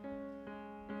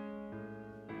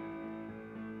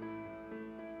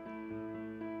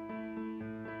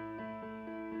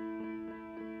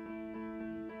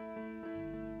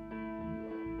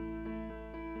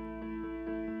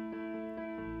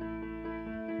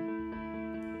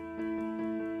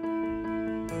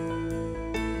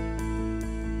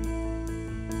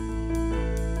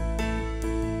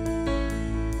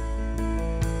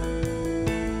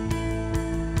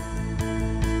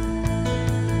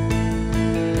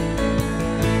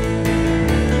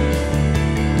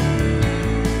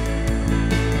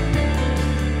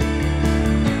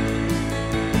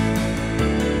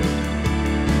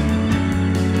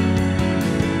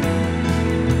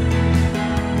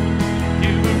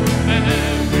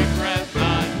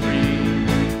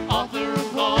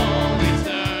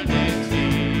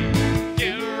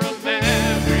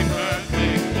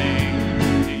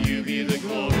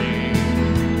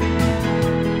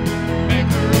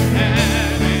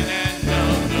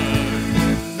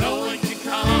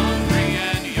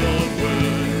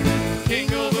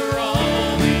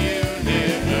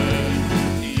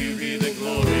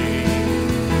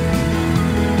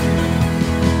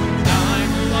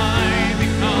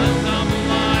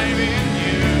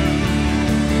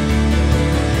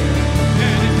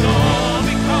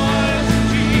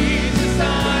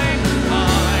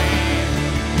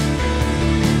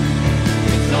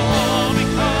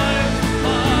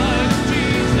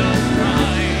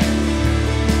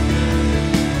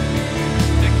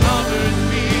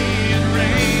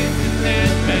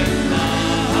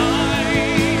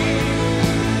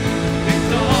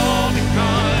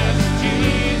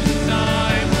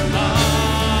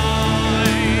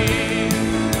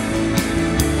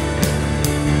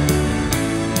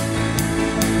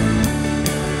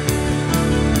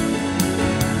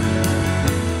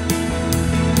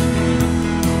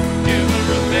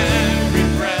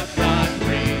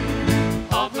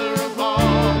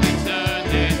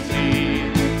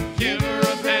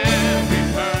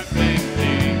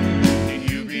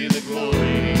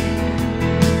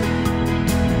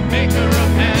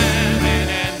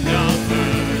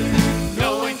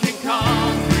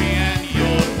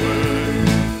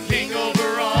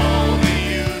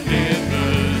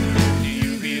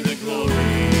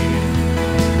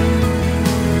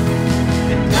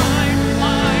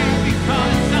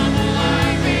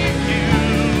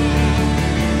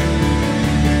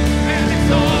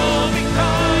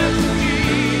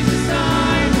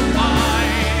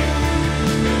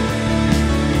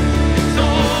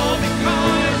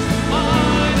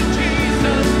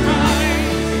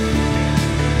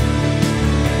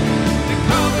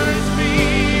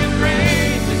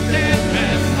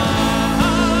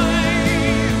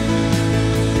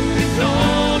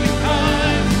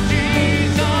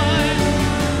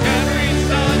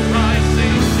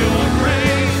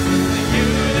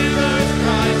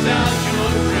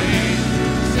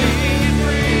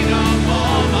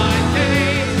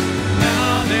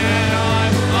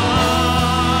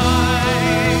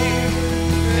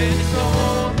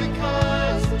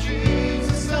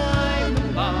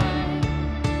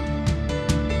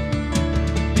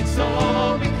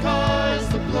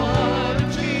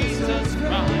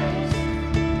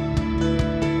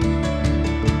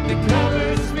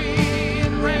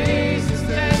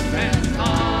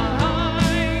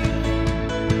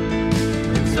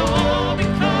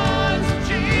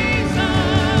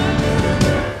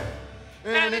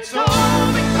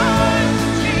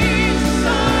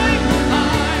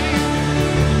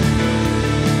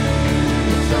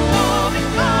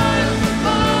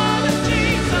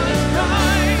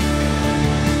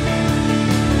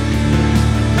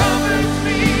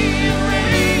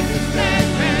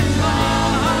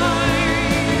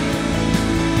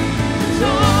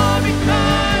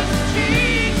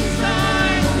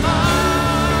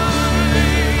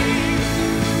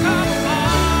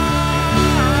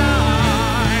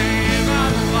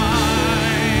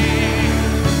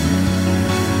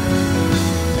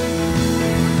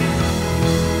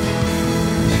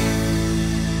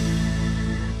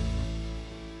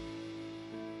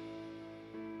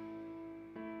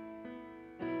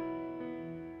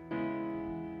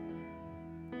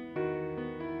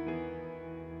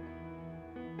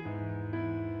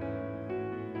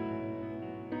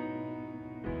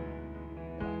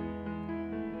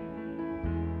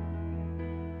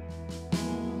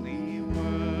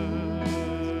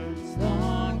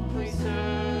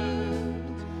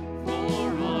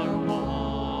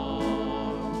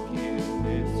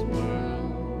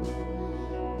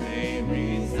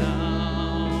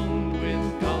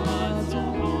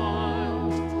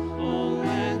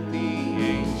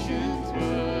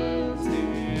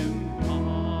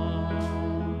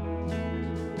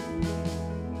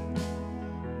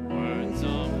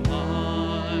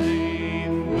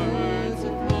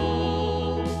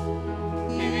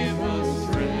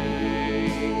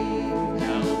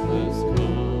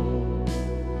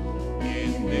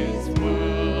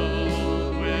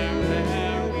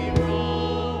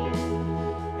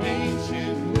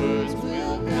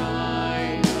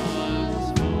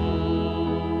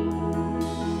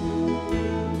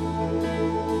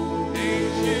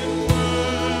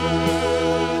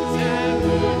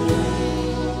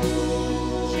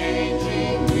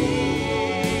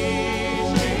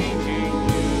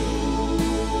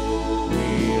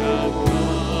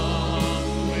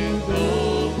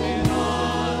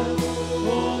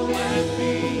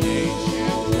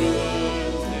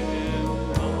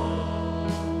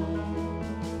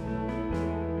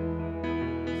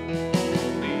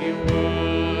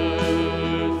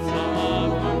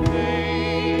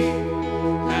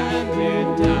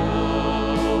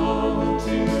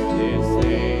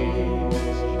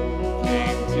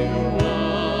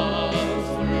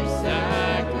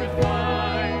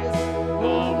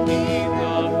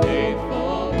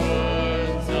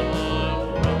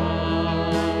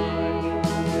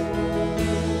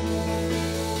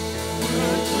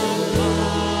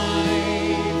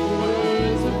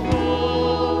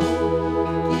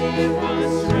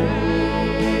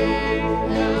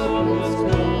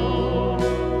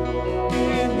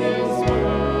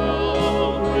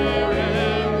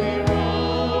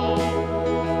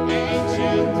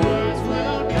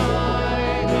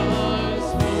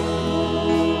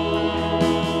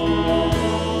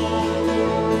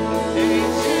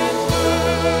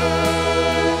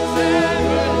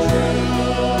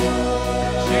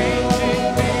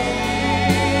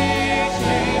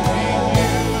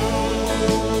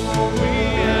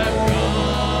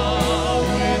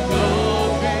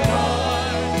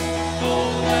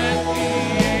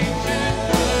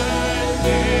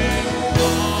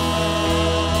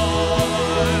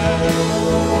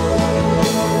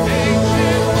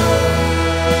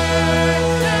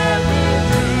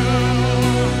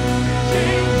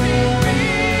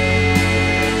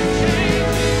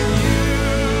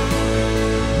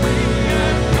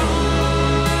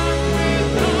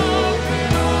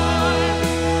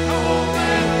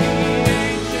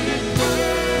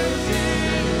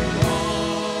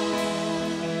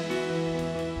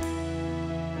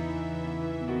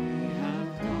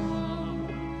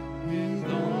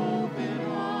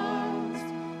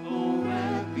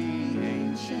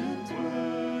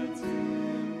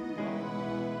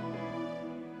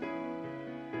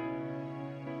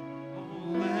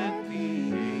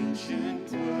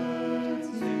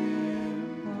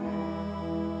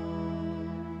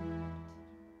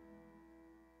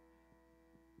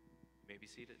 be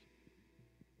seated.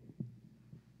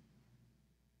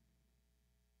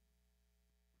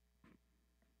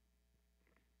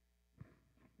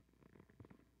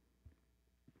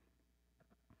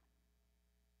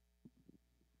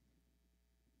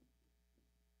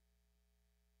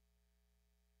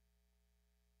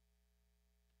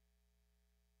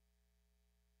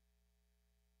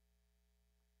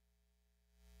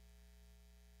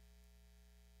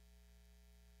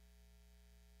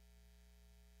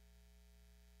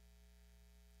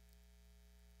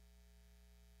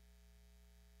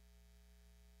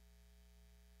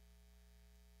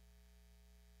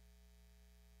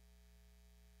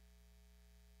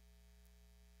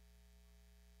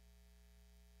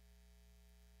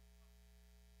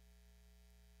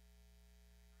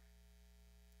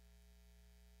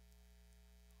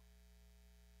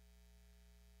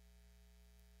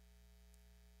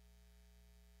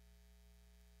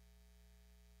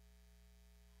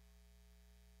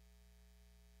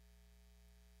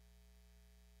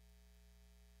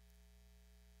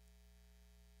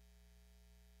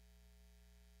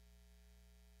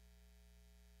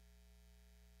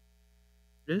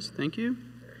 It is, thank you.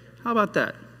 How about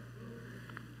that?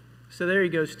 So there you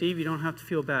go, Steve. You don't have to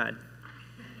feel bad.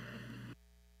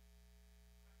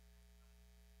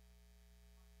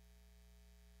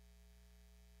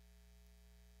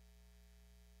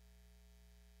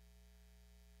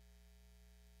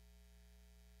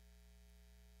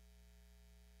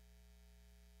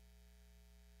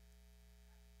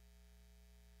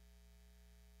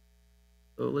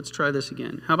 So let's try this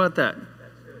again. How about that?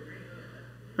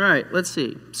 All right, let's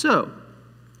see. So,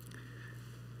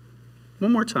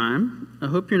 one more time. I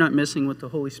hope you're not missing what the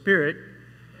Holy Spirit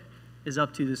is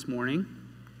up to this morning.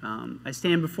 I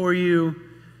stand before you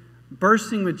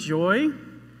bursting with joy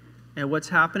at what's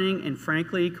happening and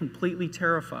frankly completely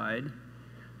terrified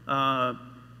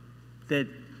that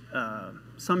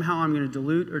somehow I'm going to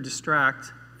dilute or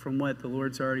distract from what the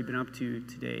Lord's already been up to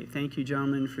today. Thank you,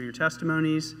 gentlemen, for your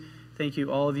testimonies. Thank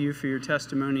you, all of you, for your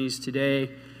testimonies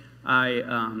today.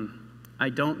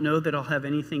 I don't know that I'll have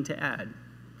anything to add,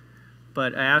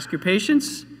 but I ask your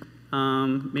patience.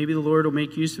 Maybe the Lord will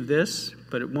make use of this,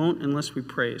 but it won't unless we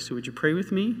pray. So would you pray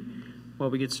with me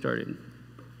while we get started?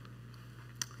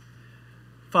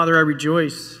 Father, I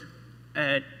rejoice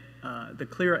at the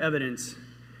clear evidence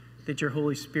that your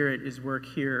Holy Spirit is work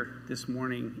here this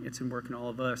morning. It's in work in all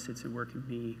of us. It's in work in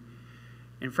me.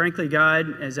 And frankly,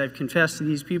 God, as I've confessed to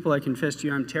these people, I confess to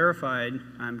you I'm terrified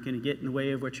I'm going to get in the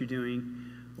way of what you're doing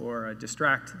or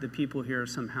distract the people here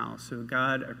somehow. So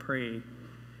God, I pray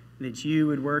that you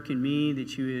would work in me,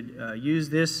 that you would use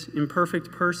this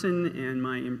imperfect person and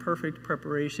my imperfect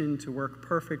preparation to work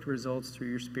perfect results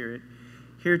through your Spirit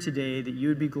here today, that you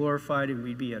would be glorified and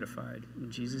we'd be edified.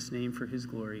 In Jesus' name, for his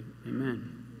glory,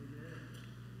 amen.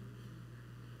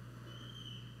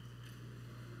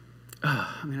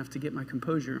 I'm going to have to get my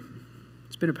composure.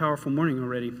 It's been a powerful morning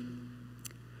already.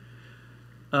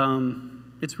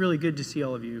 It's really good to see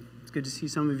all of you. It's good to see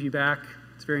some of you back.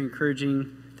 It's very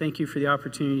encouraging. Thank you for the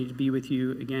opportunity to be with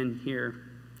you again here.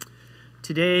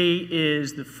 Today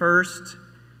is the first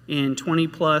in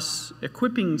 20-plus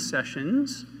equipping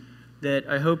sessions that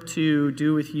I hope to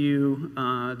do with you,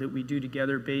 that we do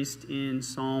together based in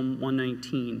Psalm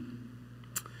 119.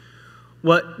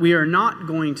 What we are not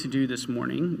going to do this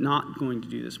morning,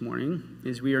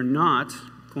 is we are not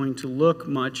going to look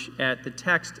much at the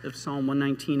text of Psalm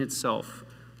 119 itself.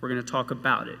 We're going to talk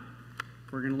about it.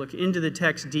 We're going to look into the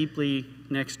text deeply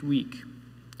next week,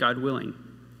 God willing.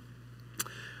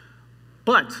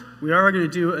 But we are going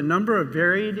to do a number of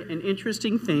varied and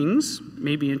interesting things,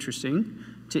 maybe interesting,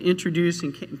 to introduce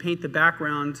and paint the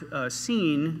background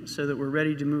scene so that we're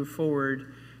ready to move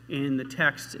forward in the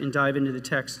text and dive into the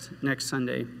text next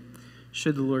Sunday,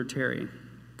 should the Lord tarry.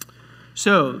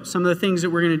 So, some of the things that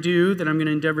we're going to do, that I'm going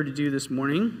to endeavor to do this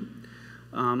morning,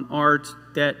 are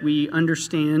that we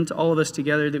understand, all of us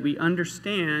together, that we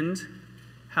understand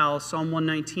how Psalm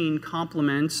 119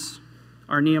 complements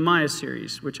our Nehemiah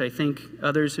series, which I think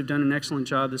others have done an excellent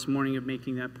job this morning of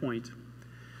making that point.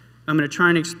 I'm going to try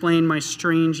and explain my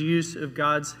strange use of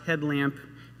God's headlamp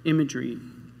imagery.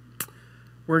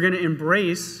 We're going to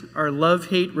embrace our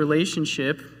love-hate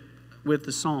relationship with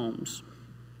the Psalms.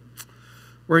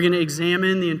 We're going to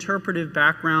examine the interpretive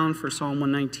background for Psalm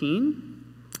 119.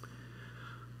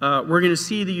 We're going to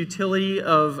see the utility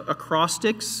of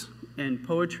acrostics and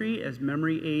poetry as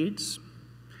memory aids.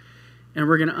 And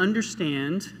we're going to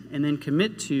understand and then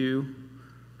commit to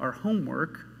our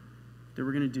homework that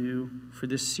we're going to do for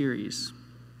this series.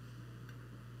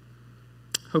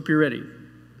 Hope you're ready.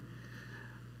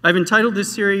 I've entitled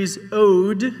this series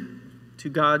Ode to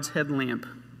God's Headlamp,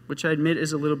 which I admit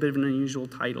is a little bit of an unusual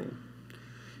title.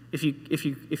 If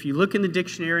you look in the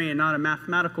dictionary and not a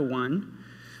mathematical one,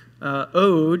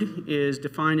 ode is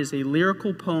defined as a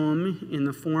lyrical poem in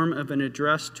the form of an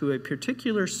address to a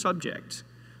particular subject,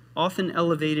 often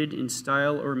elevated in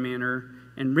style or manner,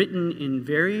 and written in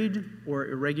varied or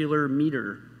irregular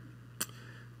meter.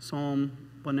 Psalm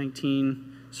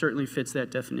 119 certainly fits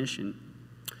that definition.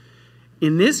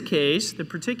 In this case, the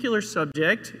particular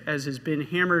subject, as has been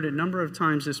hammered a number of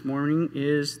times this morning,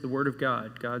 is the Word of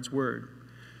God, God's Word.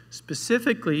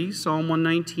 Specifically, Psalm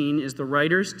 119 is the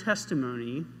writer's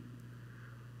testimony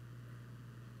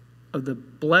of the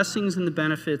blessings and the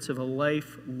benefits of a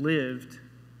life lived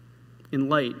in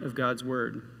light of God's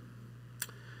Word.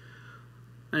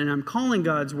 And I'm calling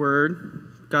God's Word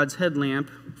God's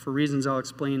headlamp for reasons I'll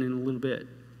explain in a little bit.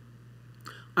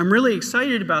 I'm really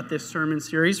excited about this sermon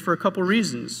series for a couple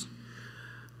reasons.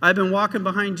 I've been walking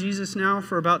behind Jesus now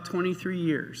for about 23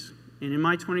 years. And in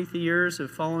my 23 years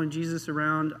of following Jesus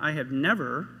around, I have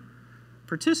never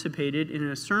participated in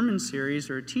a sermon series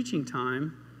or a teaching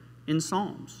time in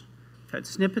Psalms. I've had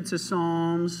snippets of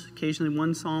Psalms. Occasionally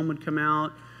one psalm would come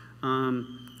out.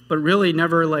 But really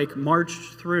never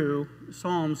marched through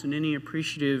Psalms in any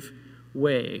appreciative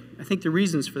way. I think the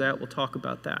reasons for that, we'll talk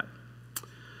about that.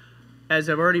 As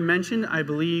I've already mentioned, I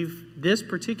believe this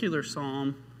particular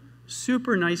psalm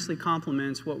super nicely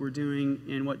complements what we're doing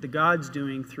and what the God's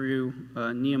doing through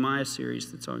Nehemiah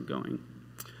series that's ongoing.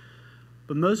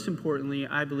 But most importantly,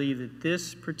 I believe that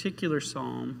this particular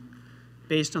psalm,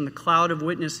 based on the cloud of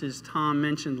witnesses Tom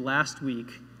mentioned last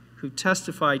week, who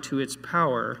testify to its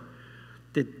power,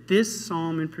 that this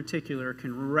psalm in particular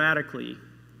can radically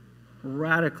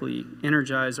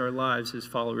energize our lives as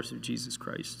followers of Jesus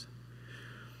Christ.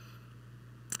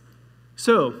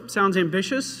 So, sounds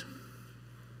ambitious.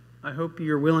 I hope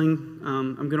you're willing.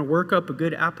 I'm going to work up a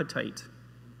good appetite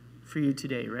for you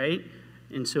today, right?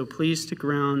 And so please stick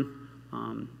around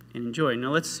and enjoy.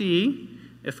 Now let's see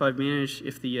if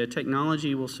the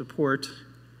technology will support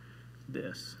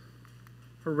this.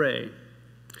 Hooray.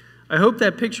 I hope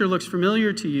that picture looks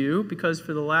familiar to you because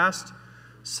for the last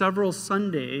several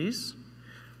Sundays,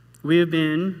 we have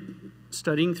been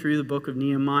studying through the book of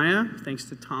Nehemiah, thanks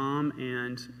to Tom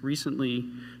and recently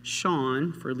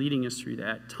Sean for leading us through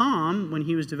that. Tom, when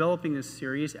he was developing this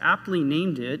series, aptly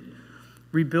named it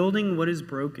Rebuilding What Is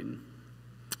Broken.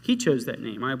 He chose that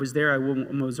name. I was there. I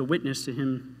was a witness to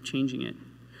him changing it.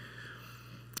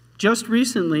 Just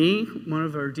recently, one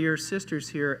of our dear sisters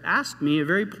here asked me a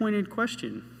very pointed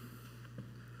question.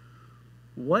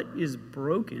 What is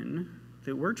broken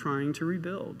that we're trying to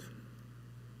rebuild?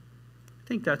 I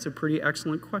think that's a pretty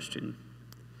excellent question.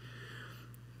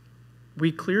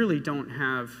 We clearly don't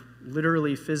have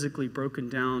literally physically broken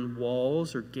down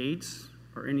walls or gates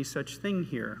or any such thing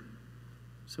here.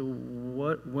 So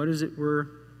what is it we're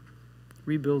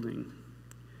rebuilding?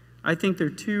 I think there are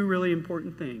two really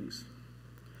important things.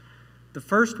 The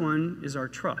first one is our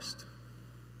trust.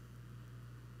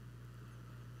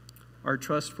 Our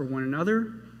trust for one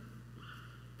another,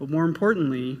 but more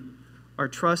importantly, our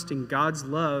trust in God's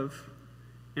love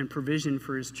and provision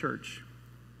for his church.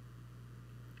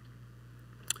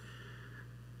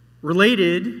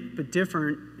 Related, but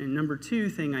different, and number two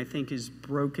thing I think is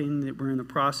broken that we're in the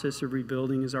process of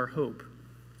rebuilding is our hope.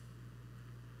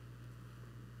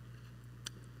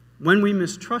 When we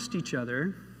mistrust each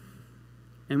other,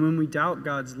 and when we doubt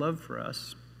God's love for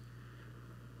us,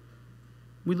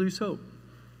 we lose hope.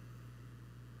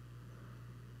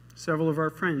 Several of our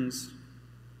friends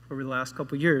over the last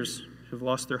couple years have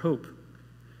lost their hope.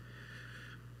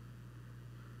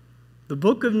 The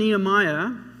book of Nehemiah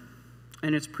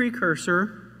and its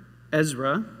precursor,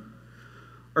 Ezra,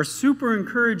 are super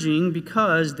encouraging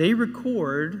because they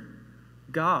record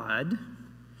God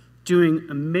doing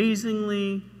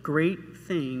amazingly great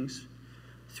things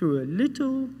through a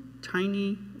little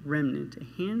tiny remnant,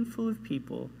 a handful of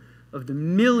people of the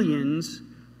millions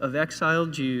of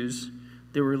exiled Jews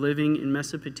that were living in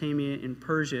Mesopotamia and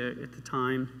Persia at the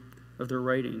time of their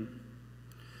writing.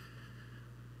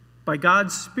 By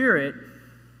God's Spirit,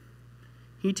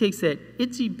 he takes that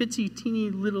itsy bitsy teeny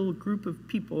little group of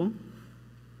people,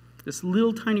 this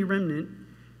little tiny remnant,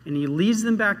 and he leads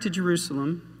them back to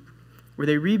Jerusalem, where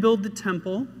they rebuild the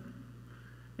temple,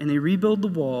 and they rebuild the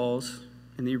walls,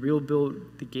 and they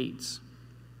rebuild the gates.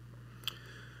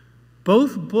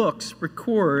 Both books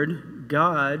record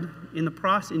God in the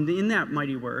process, in that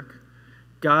mighty work,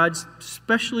 God's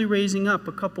specially raising up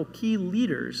a couple key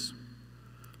leaders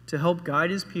to help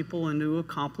guide his people and to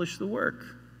accomplish the work.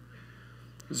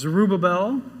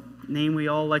 Zerubbabel, name we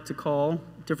all like to call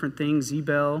different things,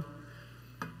 Zebel,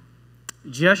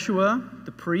 Jeshua,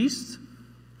 the priest,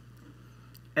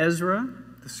 Ezra,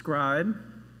 the scribe,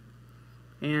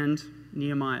 and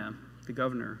Nehemiah, the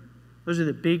governor. Those are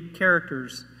the big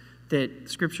characters that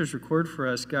Scriptures record for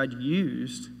us God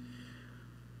used,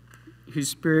 whose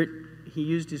spirit, he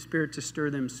used his spirit to stir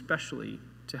them specially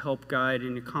to help guide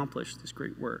and accomplish this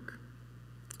great work.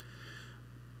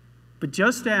 But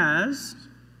just as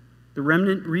the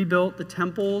remnant rebuilt the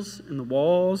temples and the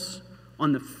walls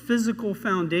on the physical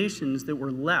foundations that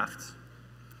were left,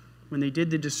 when they did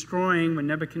the destroying, when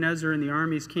Nebuchadnezzar and the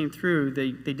armies came through,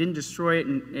 they didn't destroy it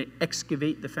and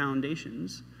excavate the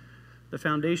foundations. The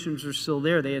foundations were still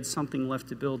there. They had something left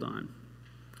to build on.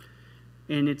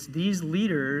 And it's these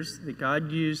leaders that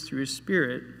God used through his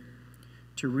Spirit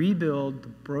to rebuild the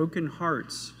broken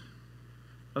hearts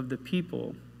of the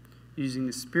people using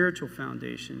the spiritual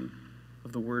foundation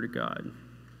of the Word of God.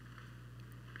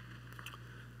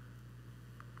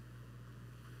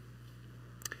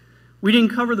 We didn't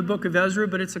cover the book of Ezra,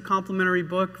 but it's a complementary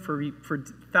book. For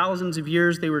thousands of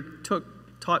years, they were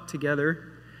taught together.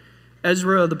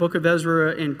 Ezra, the book of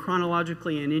Ezra, and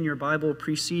chronologically and in your Bible,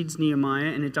 precedes Nehemiah,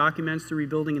 and it documents the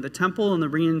rebuilding of the temple and the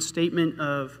reinstatement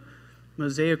of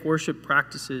Mosaic worship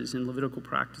practices and Levitical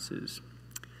practices.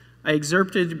 I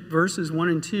excerpted verses 1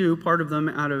 and 2, part of them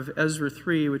out of Ezra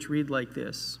 3, which read like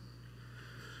this.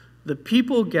 The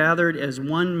people gathered as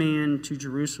one man to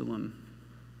Jerusalem.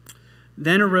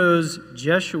 Then arose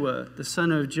Jeshua, the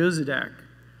son of Jozadak,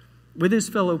 with his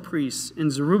fellow priests,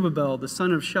 and Zerubbabel, the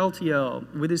son of Shealtiel,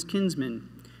 with his kinsmen.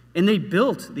 And they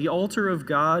built the altar of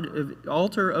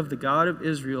the God of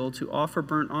Israel to offer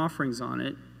burnt offerings on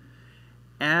it,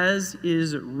 as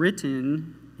is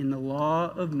written in the law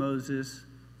of Moses,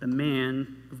 the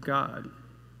man of God.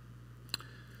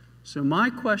 So my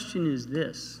question is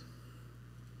this.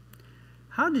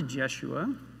 How did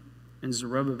Jeshua and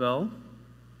Zerubbabel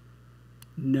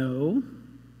know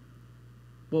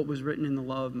what was written in the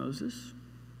law of Moses?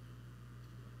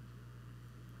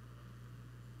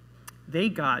 They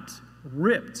got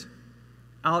ripped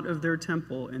out of their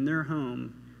temple and their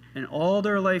home and all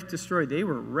their life destroyed. They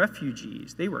were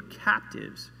refugees. They were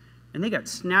captives. And they got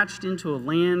snatched into a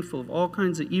land full of all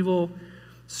kinds of evil,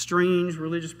 strange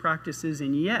religious practices.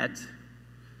 And yet,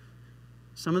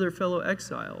 some of their fellow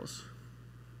exiles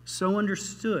so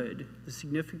understood the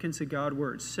significance of God's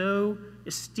word, so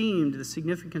esteemed the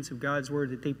significance of God's word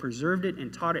that they preserved it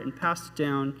and taught it and passed it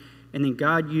down. And then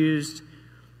God used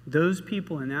those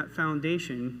people in that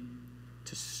foundation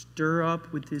to stir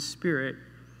up with his Spirit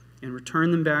and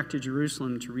return them back to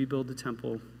Jerusalem to rebuild the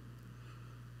temple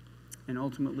and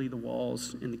ultimately the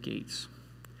walls and the gates.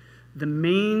 The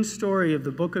main story of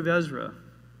the book of Ezra,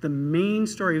 the main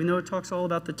story, even though it talks all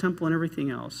about the temple and everything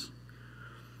else,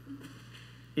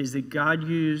 is that God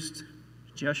used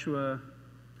Jeshua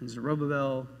and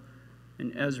Zerubbabel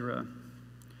and Ezra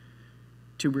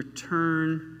to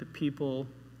return the people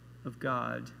of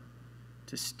God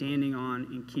to standing on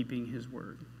and keeping his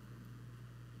word.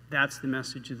 That's the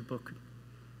message of the book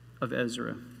of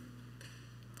Ezra.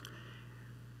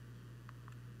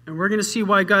 And we're going to see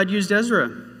why God used Ezra.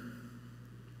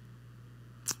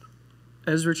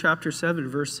 Ezra chapter 7,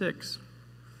 verse 6.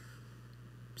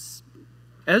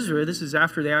 Ezra, this is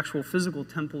after the actual physical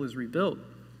temple is rebuilt.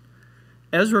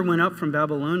 Ezra went up from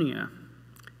Babylonia.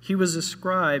 He was a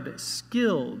scribe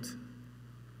skilled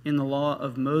in the law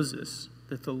of Moses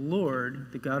that the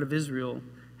Lord, the God of Israel,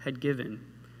 had given.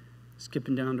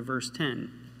 Skipping down to verse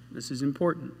 10. This is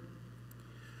important.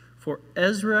 For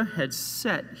Ezra had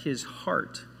set his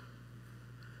heart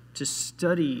to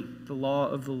study the law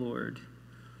of the Lord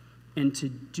and to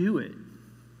do it,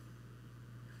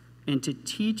 and to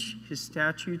teach his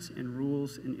statutes and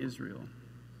rules in Israel.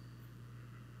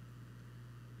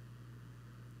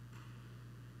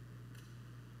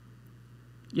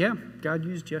 Yeah, God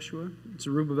used Jeshua,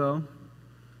 Zerubbabel.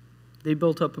 They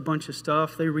built up a bunch of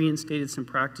stuff. They reinstated some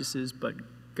practices, but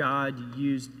God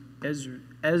used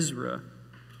Ezra,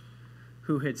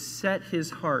 who had set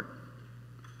his heart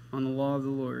on the law of the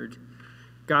Lord.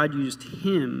 God used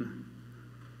him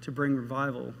to bring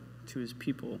revival to his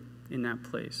people in that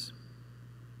place.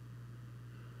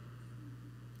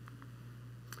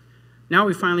 Now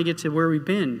we finally get to where we've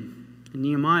been, in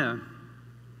Nehemiah.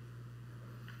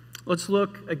 Let's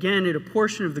look again at a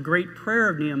portion of the great prayer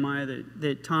of Nehemiah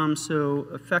that Tom so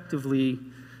effectively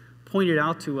pointed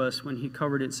out to us when he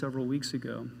covered it several weeks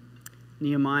ago.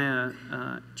 Nehemiah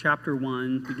chapter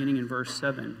 1, beginning in verse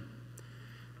 7.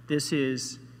 This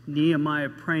is Nehemiah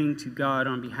praying to God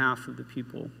on behalf of the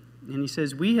people. And he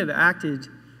says, "We have acted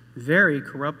very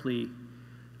corruptly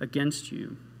against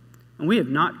you, and we have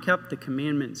not kept the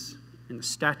commandments and the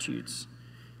statutes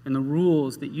and the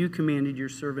rules that you commanded your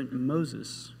servant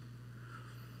Moses.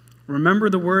 Remember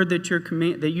the word that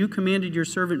you commanded your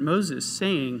servant Moses,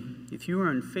 saying, if you are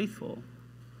unfaithful,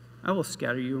 I will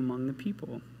scatter you among the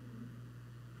people.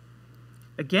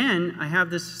 Again, I have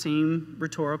this same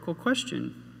rhetorical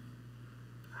question.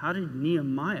 How did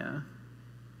Nehemiah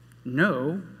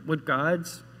know what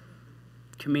God's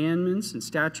commandments and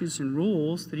statutes and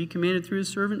rules that he commanded through his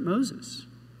servant Moses?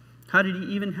 How did he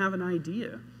even have an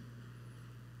idea?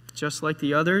 Just like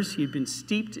the others, he'd been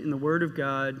steeped in the Word of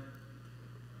God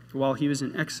while he was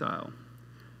in exile.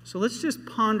 So let's just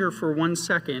ponder for 1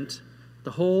 second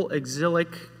the whole exilic,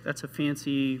 that's a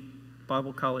fancy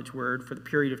Bible college word for the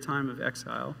period of time of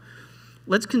exile.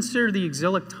 Let's consider the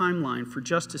exilic timeline for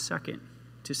just a second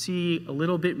to see a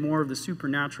little bit more of the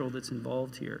supernatural that's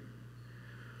involved here.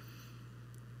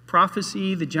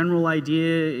 Prophecy, the general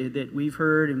idea that we've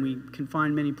heard, and we can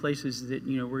find many places that,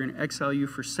 we're going to exile you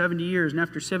for 70 years, and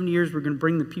after 70 years, we're going to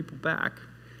bring the people back.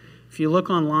 If you look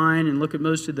online and look at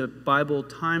most of the Bible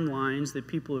timelines that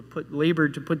people have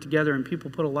labored to put together, and people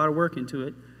put a lot of work into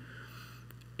it,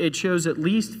 it shows at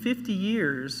least 50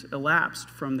 years elapsed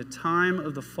from the time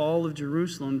of the fall of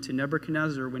Jerusalem to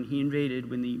Nebuchadnezzar when he invaded,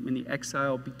 when the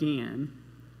exile began,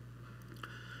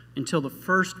 until the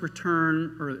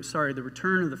return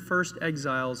of the first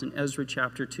exiles in Ezra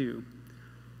chapter 2.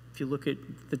 If you look at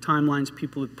the timelines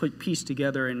people have put pieced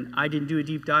together, and I didn't do a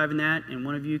deep dive in that, and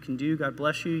one of you can do, God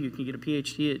bless you, you can get a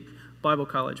PhD at Bible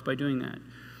college by doing that.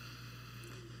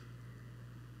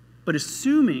 But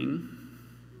assuming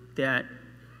that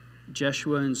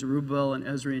Jeshua and Zerubbabel and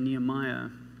Ezra and Nehemiah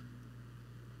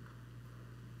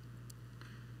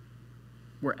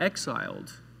were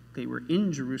exiled, they were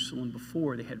in Jerusalem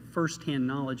before, they had firsthand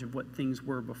knowledge of what things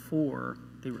were before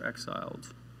they were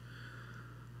exiled.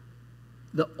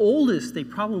 The oldest they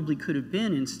probably could have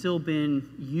been and still been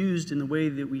used in the way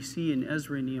that we see in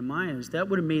Ezra and Nehemiah is that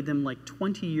would have made them like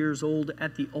 20 years old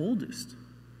at the oldest.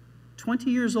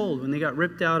 20 years old when they got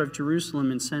ripped out of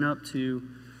Jerusalem and sent up to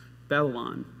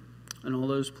Babylon and all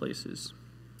those places.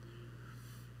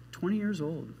 20 years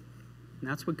old. And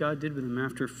that's what God did with them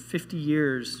after 50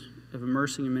 years of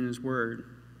immersing him in his word.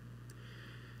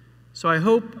 So I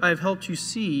hope I've helped you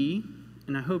see,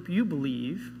 and I hope you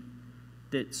believe,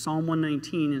 that Psalm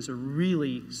 119 is a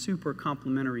really super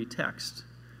complementary text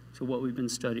to what we've been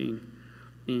studying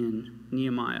in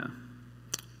Nehemiah,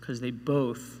 because they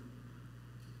both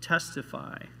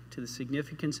testify to the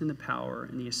significance and the power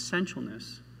and the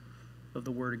essentialness of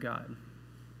the Word of God.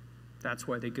 That's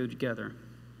why they go together.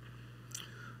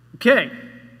 Okay,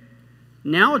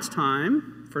 now it's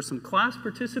time for some class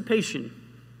participation.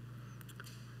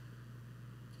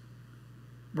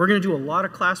 We're going to do a lot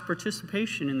of class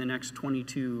participation in the next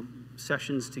 22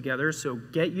 sessions together, so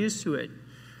get used to it.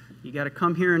 You got to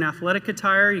come here in athletic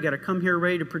attire. You got to come here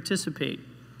ready to participate.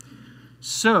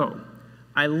 So,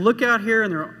 I look out here,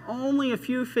 and there are only a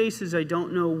few faces I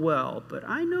don't know well, but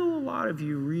I know a lot of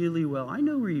you really well. I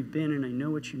know where you've been, and I know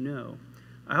what you know.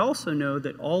 I also know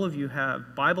that all of you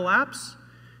have Bible apps,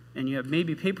 and you have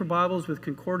maybe paper Bibles with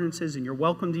concordances, and you're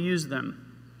welcome to use them.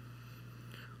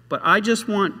 But I just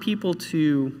want people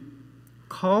to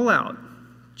call out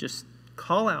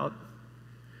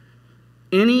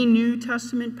any New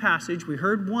Testament passage, we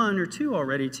heard one or two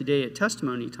already today at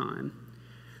testimony time,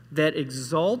 that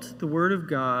exalt the Word of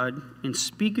God and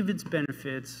speak of its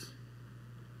benefits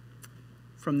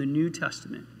from the New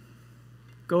Testament.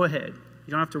 Go ahead.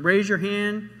 You don't have to raise your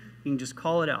hand. You can just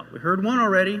call it out. We heard one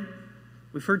already.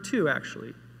 We've heard two,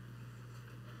 actually.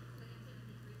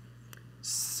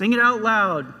 Sing it out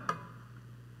loud.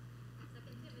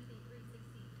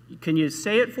 Can you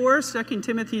say it for us? 2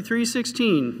 Timothy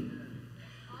 3:16.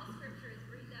 All Scripture is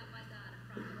breathed out by God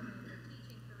and profitable for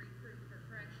teaching, for reproof, for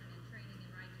correction, and training in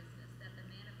righteousness, that the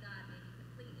man of God may be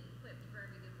complete and equipped for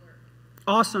every good work.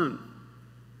 Awesome.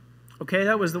 Okay,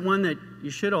 that was the one that you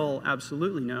should all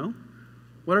absolutely know.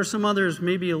 What are some others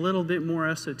maybe a little bit more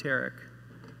esoteric?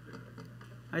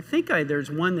 I think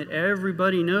there's one that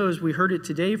everybody knows. We heard it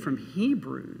today from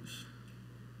Hebrews.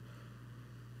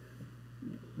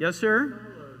 Yes, sir?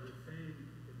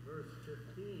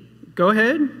 Go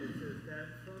ahead. It says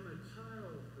that from a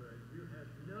childhood you have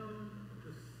known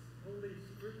the Holy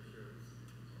Scriptures,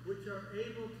 which are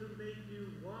able to make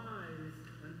you wise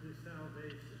unto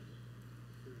salvation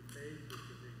through faith which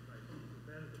is in Christ Jesus.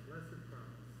 That is a blessed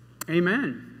promise.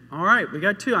 Amen. All right, we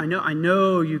got two. I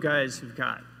know you guys have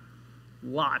got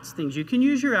lots of things. You can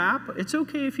use your app. It's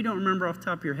okay if you don't remember off the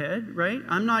top of your head, right?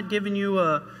 I'm not giving you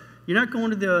you're not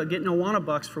going to getting Awana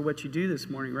bucks for what you do this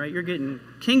morning, right? You're getting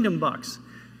kingdom bucks,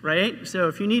 right? So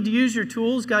if you need to use your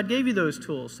tools, God gave you those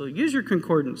tools. So use your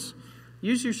concordance.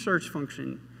 Use your search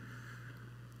function.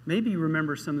 Maybe you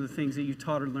remember some of the things that you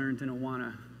taught or learned in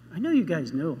Awana. I know you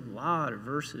guys know a lot of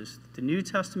verses. The New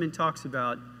Testament talks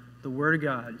about the Word of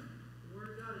God. The Word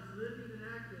of God is living and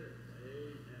active.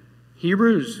 Amen.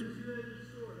 Hebrews.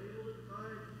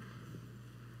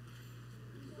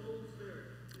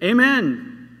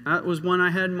 Amen. That was one I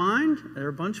had in mind. There are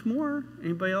a bunch more.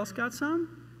 Anybody else got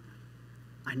some?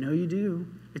 I know you do.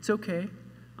 It's okay.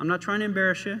 I'm not trying to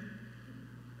embarrass you.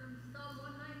 From Psalm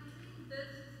 119, this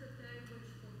is the day which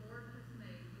the Lord has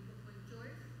made. You will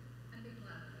rejoice and be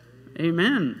glad.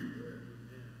 Amen.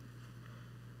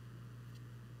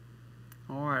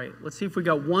 All right, let's see if we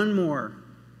got one more.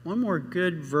 One more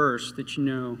good verse that you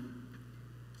know.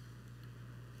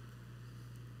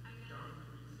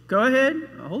 Go ahead.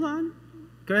 Hold on.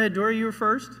 Go ahead, Dora, you were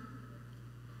first. It's in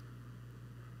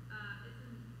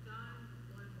John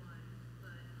 1:1,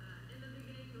 but in the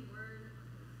beginning the Word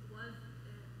was,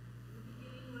 in the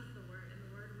beginning was the Word, and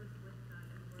the Word was with God,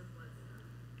 and the Word was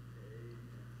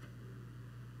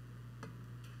God.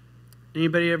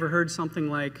 Anybody ever heard something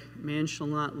like, man shall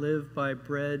not live by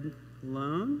bread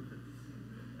alone?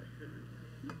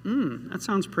 That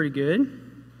sounds pretty good.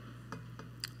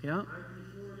 Yeah.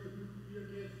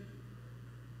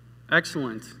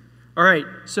 Excellent. All right,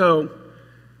 so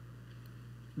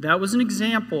that was an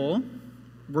example.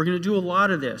 We're going to do a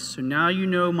lot of this. So now you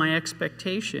know my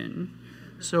expectation.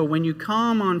 So when you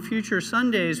come on future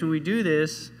Sundays when we do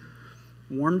this,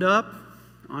 warmed up,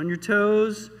 on your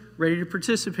toes, ready to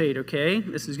participate, okay?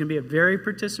 This is going to be a very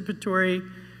participatory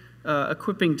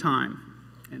equipping time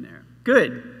in there.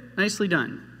 Good. Nicely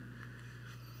done.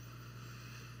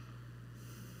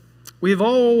 We've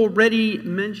already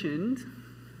mentioned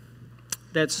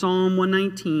that Psalm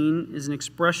 119 is an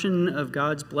expression of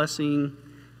God's blessing,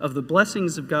 of the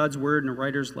blessings of God's word in a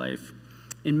writer's life.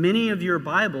 In many of your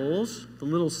Bibles, the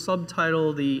little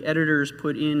subtitle the editors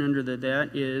put in under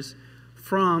that is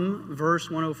from verse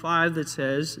 105 that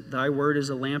says, "Thy word is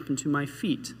a lamp unto my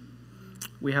feet."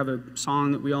 We have a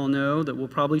song that we all know that we'll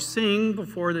probably sing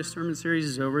before this sermon series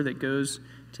is over that goes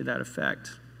to that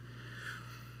effect.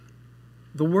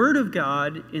 The word of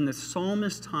God in the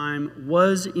psalmist's time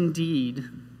was indeed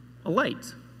a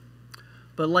light.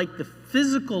 But like the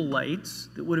physical lights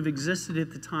that would have existed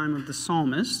at the time of the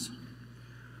psalmist,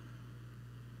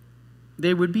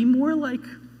 they would be more like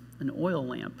an oil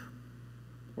lamp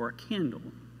or a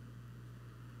candle.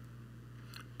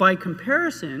 By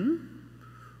comparison,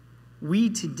 we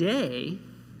today,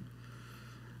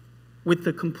 with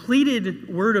the completed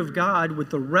Word of God,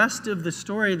 with the rest of the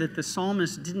story that the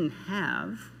psalmist didn't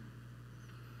have,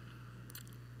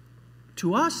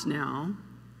 to us now,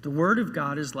 the Word of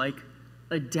God is like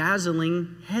a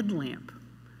dazzling headlamp.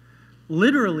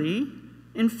 Literally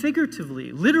and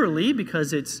figuratively. Literally,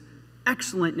 because it's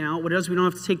excellent now. What does, we don't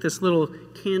have to take this little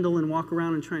candle and walk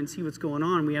around and try and see what's going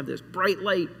on. We have this bright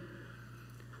light.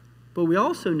 But we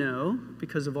also know,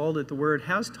 because of all that the Word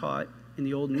has taught in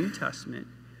the Old and New Testament,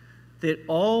 that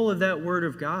all of that Word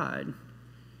of God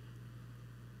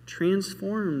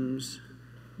transforms,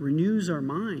 renews our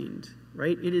mind,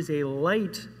 right? It is a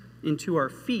light into our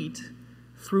feet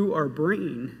through our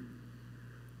brain.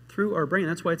 Through our brain.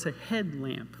 That's why it's a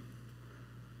headlamp.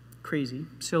 Crazy.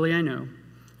 Silly, I know.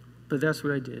 But that's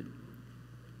what I did.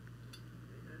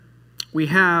 We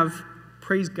have,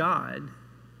 praise God,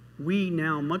 we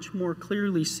now much more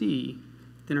clearly see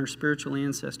than our spiritual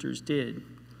ancestors did,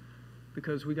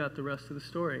 because we got the rest of the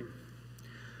story.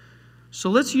 So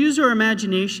let's use our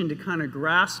imagination to kind of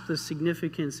grasp the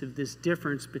significance of this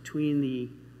difference between the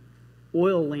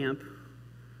oil lamp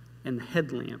and the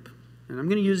headlamp. And I'm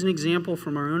going to use an example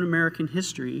from our own American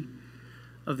history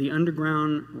of the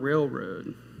Underground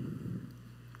Railroad.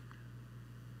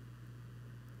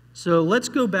 So let's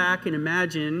go back and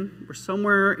imagine we're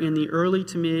somewhere in the early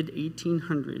to mid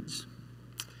 1800s.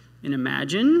 And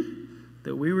imagine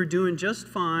that we were doing just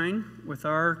fine with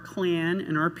our clan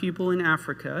and our people in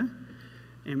Africa,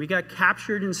 and we got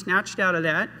captured and snatched out of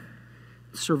that,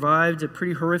 survived a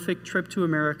pretty horrific trip to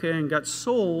America, and got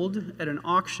sold at an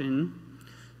auction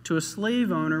to a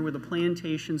slave owner with a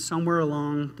plantation somewhere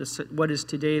along what is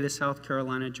today the South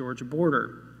Carolina-Georgia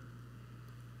border.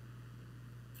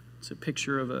 It's a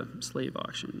picture of a slave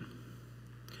auction.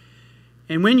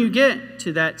 And when you get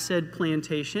to that said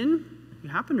plantation, you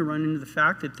happen to run into the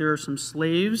fact that there are some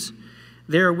slaves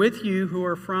there with you who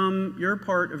are from your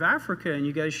part of Africa, and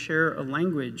you guys share a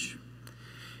language.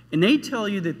 And they tell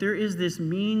you that there is this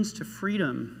means to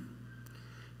freedom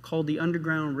called the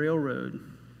Underground Railroad.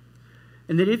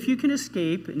 And that if you can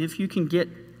escape, and if you can get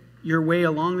your way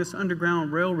along this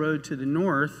Underground Railroad to the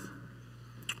north,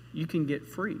 you can get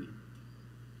free.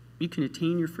 you can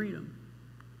attain your freedom.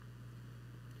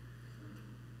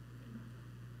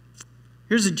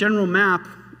 Here's a general map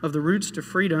of the routes to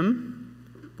freedom,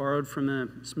 borrowed from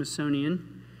the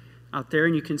Smithsonian out there.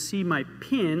 And you can see my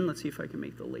pin. Let's see if I can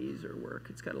make the laser work.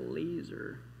 It's got a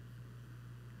laser.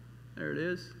 There it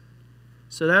is.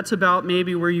 So that's about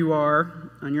maybe where you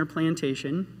are on your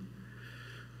plantation.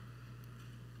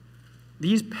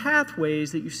 These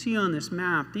pathways that you see on this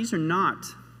map, these are not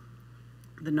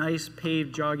the nice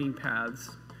paved jogging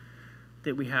paths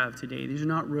that we have today. These are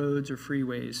not roads or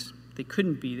freeways. They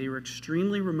couldn't be. They were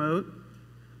extremely remote,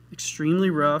 extremely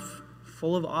rough,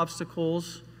 full of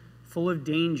obstacles, full of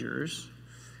dangers,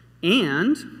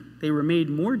 and they were made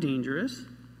more dangerous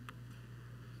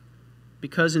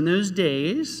because in those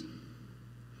days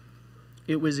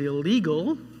it was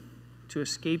illegal to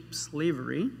escape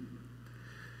slavery,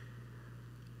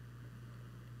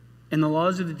 and the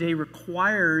laws of the day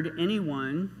required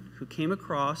anyone who came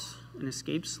across an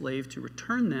escaped slave to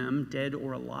return them dead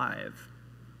or alive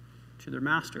to their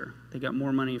master. They got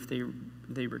more money if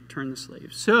they returned the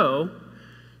slave. So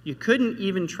you couldn't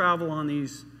even travel on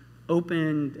these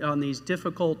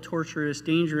difficult, torturous,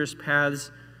 dangerous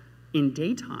paths in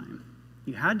daytime.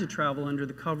 You had to travel under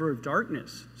the cover of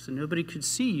darkness, so nobody could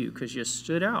see you because you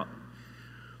stood out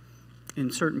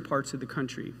in certain parts of the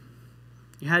country.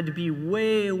 You had to be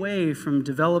way away from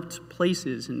developed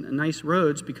places and nice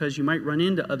roads because you might run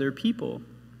into other people.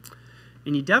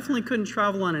 And you definitely couldn't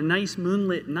travel on a nice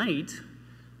moonlit night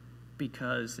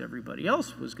because everybody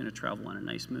else was going to travel on a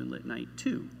nice moonlit night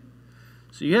too.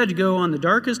 So you had to go on the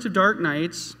darkest of dark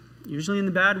nights, usually in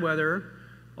the bad weather,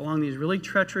 along these really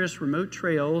treacherous remote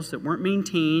trails that weren't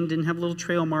maintained, didn't have little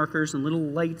trail markers and little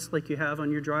lights like you have on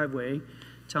your driveway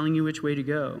telling you which way to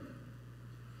go.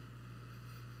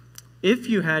 If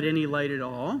you had any light at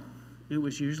all, it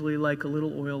was usually like a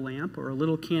little oil lamp or a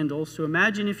little candle. So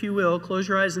imagine, if you will, close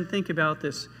your eyes and think about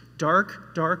this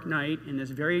dark, dark night in this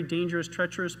very dangerous,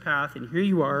 treacherous path, and here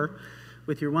you are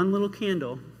with your one little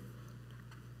candle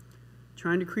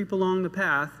trying to creep along the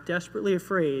path, desperately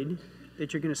afraid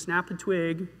that you're going to snap a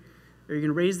twig or you're going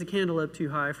to raise the candle up too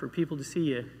high for people to see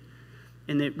you,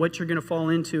 and that what you're going to fall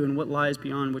into and what lies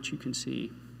beyond what you can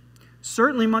see.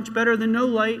 Certainly much better than no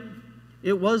light.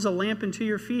 It was a lamp unto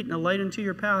your feet and a light unto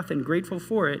your path, and grateful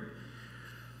for it.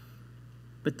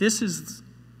 But this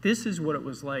is what it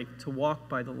was like to walk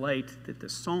by the light that the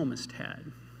psalmist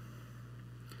had.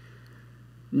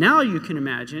 Now you can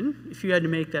imagine if you had to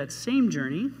make that same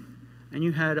journey and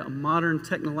you had a modern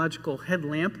technological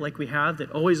headlamp like we have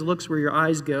that always looks where your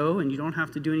eyes go and you don't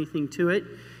have to do anything to it,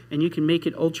 and you can make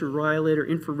it ultraviolet or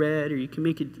infrared, or you can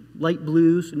make it light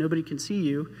blue so nobody can see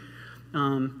you.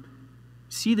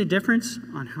 See the difference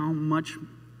on how much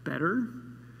better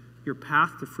your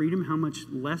path to freedom, how much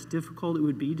less difficult it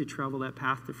would be to travel that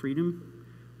path to freedom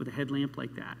with a headlamp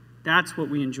like that. That's what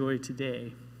we enjoy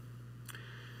today.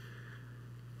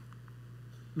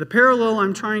 The parallel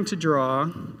I'm trying to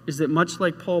draw is that much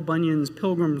like Paul Bunyan's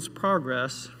Pilgrim's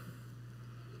Progress,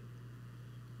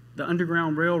 the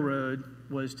Underground Railroad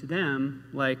was to them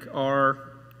like our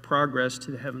progress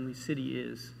to the heavenly city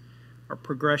is, our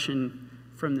progression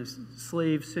from the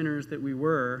slave sinners that we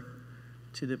were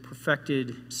to the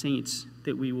perfected saints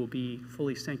that we will be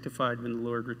fully sanctified when the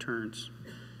Lord returns.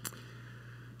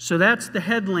 So that's the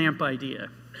headlamp idea.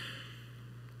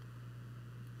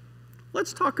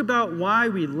 Let's talk about why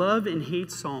we love and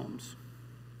hate Psalms.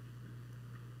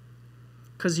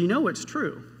 Because you know it's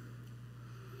true.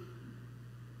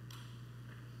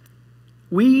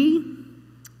 We,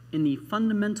 in the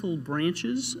fundamental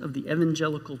branches of the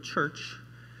evangelical church,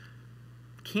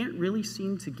 can't really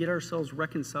seem to get ourselves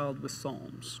reconciled with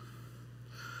Psalms.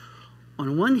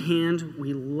 On one hand,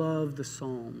 we love the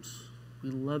Psalms.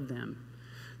 We love them.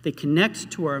 They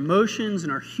connect to our emotions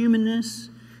and our humanness.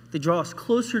 They draw us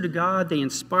closer to God. They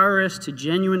inspire us to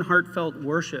genuine, heartfelt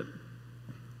worship.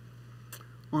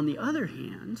 On the other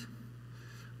hand,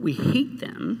 we hate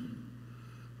them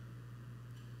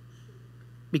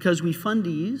because we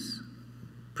fundies,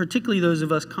 particularly those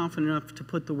of us confident enough to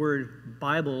put the word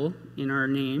Bible in our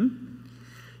name,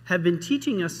 have been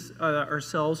teaching us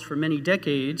ourselves for many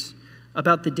decades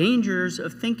about the dangers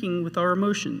of thinking with our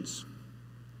emotions.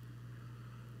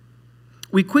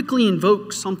 We quickly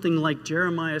invoke something like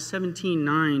Jeremiah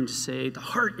 17:9 to say, "The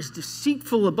heart is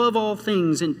deceitful above all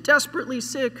things and desperately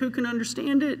sick. Who can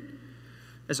understand it?"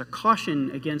 as a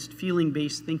caution against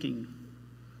feeling-based thinking.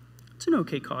 It's an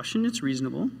okay caution. It's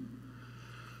reasonable.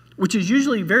 Which is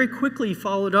usually very quickly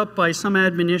followed up by some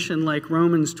admonition like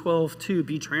Romans 12:2,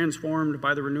 "Be transformed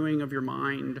by the renewing of your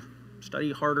mind."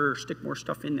 study harder, stick more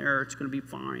stuff in there, it's going to be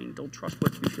fine. Don't trust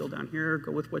what you feel down here,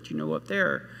 go with what you know up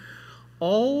there.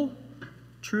 All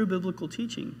true biblical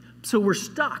teaching. So we're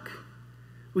stuck.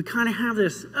 We kind of have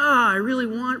this, I really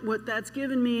want what that's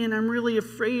given me, and I'm really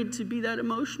afraid to be that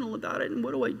emotional about it, and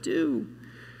what do I do?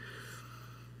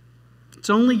 It's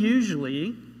only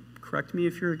usually, correct me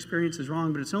if your experience is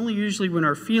wrong, but it's only usually when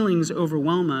our feelings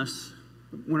overwhelm us,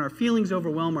 when our feelings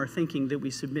overwhelm our thinking, that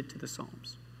we submit to the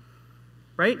Psalms.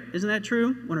 Right? Isn't that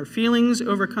true? When our feelings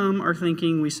overcome our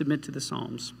thinking, we submit to the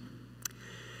Psalms.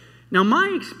 Now,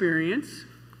 my experience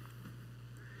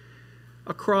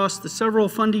across the several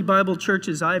Fundy Bible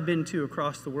churches I've been to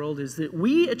across the world is that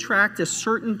we attract a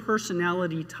certain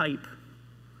personality type.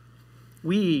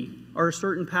 We are a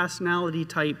certain personality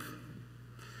type.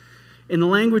 In the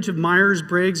language of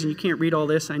Myers-Briggs, and you can't read all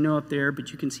this, I know up there,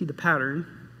 but you can see the pattern,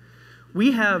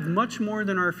 we have much more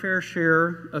than our fair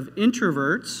share of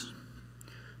introverts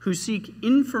who seek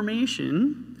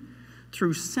information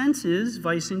through senses,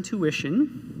 vice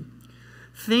intuition,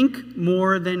 think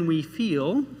more than we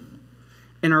feel,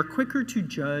 and are quicker to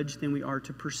judge than we are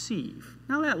to perceive.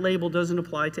 Now, that label doesn't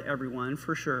apply to everyone,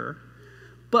 for sure,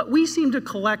 but we seem to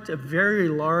collect a very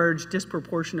large,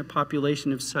 disproportionate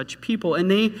population of such people, and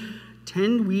they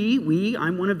tend,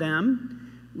 I'm one of them,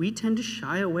 we tend to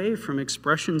shy away from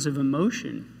expressions of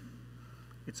emotion.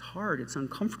 It's hard, it's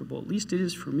uncomfortable, at least it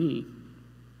is for me.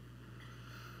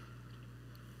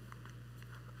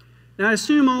 Now, I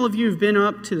assume all of you have been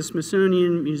up to the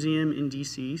Smithsonian Museum in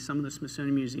D.C., some of the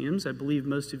Smithsonian museums. I believe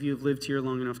most of you have lived here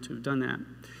long enough to have done that.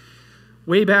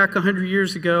 Way back 100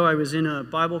 years ago, I was in a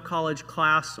Bible college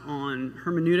class on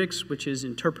hermeneutics, which is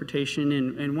interpretation,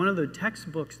 and one of the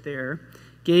textbooks there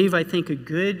gave, I think, a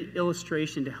good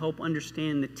illustration to help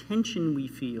understand the tension we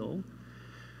feel.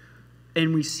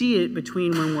 And we see it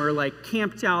between when we're like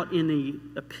camped out in the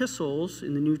epistles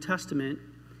in the New Testament,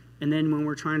 and then when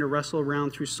we're trying to wrestle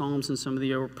around through Psalms and some of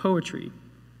the poetry.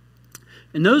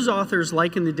 And those authors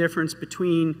liken the difference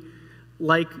between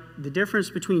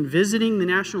visiting the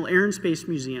National Air and Space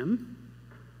Museum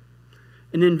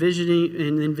and then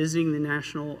visiting the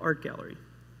National Art Gallery.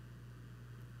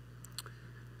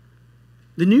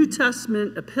 The New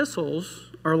Testament epistles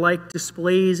are like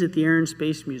displays at the Air and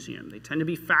Space Museum. They tend to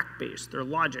be fact-based, they're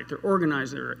logic, they're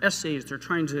organized, they're essays, they're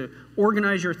trying to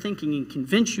organize your thinking and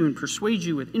convince you and persuade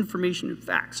you with information and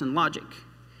facts and logic.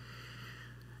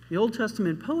 The Old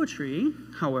Testament poetry,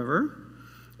 however,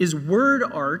 is word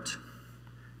art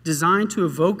designed to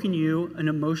evoke in you an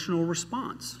emotional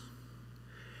response.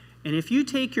 And if you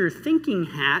take your thinking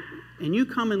hat and you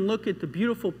come and look at the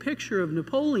beautiful picture of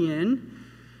Napoleon,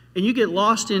 and you get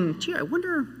lost in, gee, I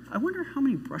wonder how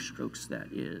many brushstrokes that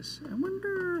is. I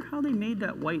wonder how they made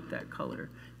that white that color.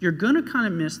 You're going to kind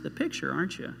of miss the picture,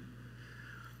 aren't you?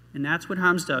 And that's what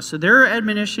happens to us. So their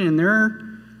admonition and their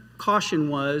caution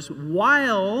was,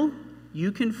 while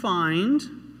you can find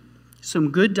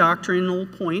some good doctrinal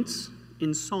points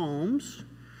in Psalms,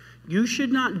 you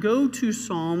should not go to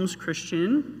Psalms,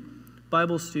 Christian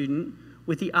Bible student,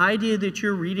 with the idea that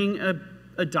you're reading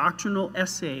a doctrinal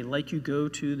essay like you go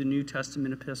to the New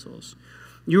Testament epistles.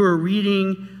 You are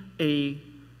reading a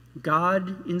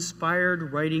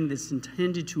God-inspired writing that's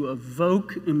intended to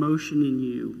evoke emotion in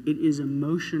you. It is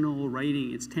emotional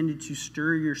writing. It's tended to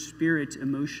stir your spirit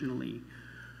emotionally.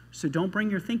 So don't bring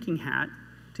your thinking hat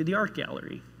to the art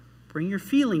gallery. Bring your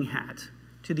feeling hat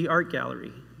to the art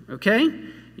gallery. Okay?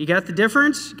 You got the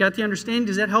difference? You got the understanding?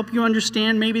 Does that help you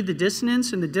understand maybe the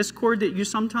dissonance and the discord that you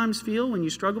sometimes feel when you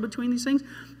struggle between these things?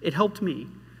 It helped me.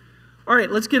 All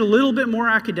right, let's get a little bit more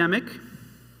academic.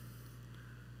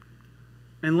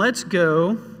 And let's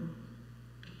go,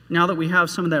 now that we have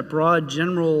some of that broad,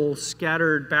 general,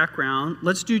 scattered background,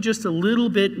 let's do just a little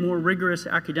bit more rigorous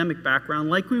academic background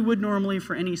like we would normally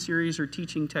for any series or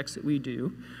teaching text that we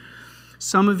do.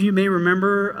 Some of you may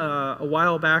remember a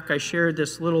while back I shared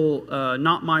this little,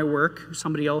 not my work,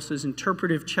 somebody else's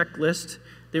interpretive checklist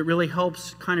that really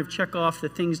helps kind of check off the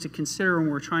things to consider when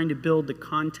we're trying to build the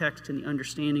context and the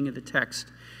understanding of the text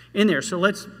in there. So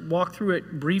let's walk through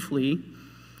it briefly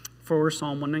for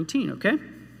Psalm 119, okay?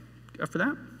 Up for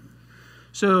that?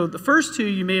 So the first two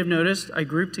you may have noticed I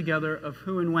grouped together of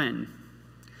who and when.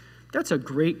 That's a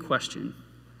great question.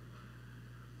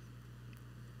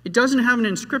 It doesn't have an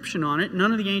inscription on it.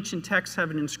 None of the ancient texts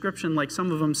have an inscription like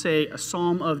some of them say a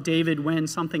psalm of David when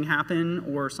something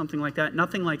happened or something like that.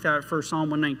 Nothing like that for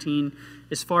Psalm 119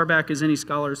 as far back as any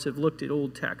scholars have looked at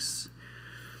old texts.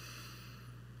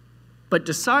 But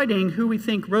deciding who we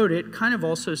think wrote it kind of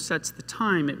also sets the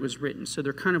time it was written. So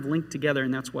they're kind of linked together,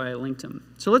 and that's why I linked them.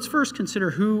 So let's first consider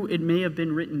who it may have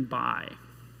been written by.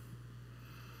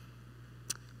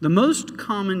 The most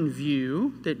common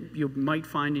view that you might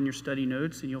find in your study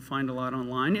notes, and you'll find a lot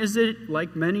online, is that,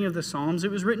 like many of the Psalms,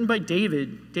 it was written by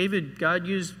David. God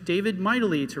used David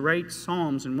mightily to write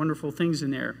Psalms and wonderful things in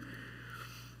there.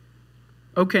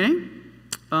 Okay,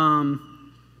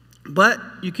 but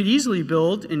you could easily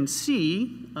build and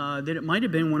see that it might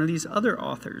have been one of these other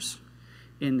authors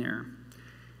in there.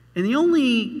 And the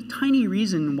only tiny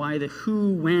reason why the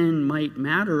who, when might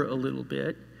matter a little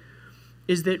bit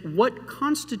is that what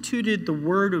constituted the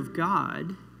Word of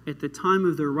God at the time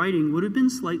of their writing would have been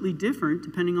slightly different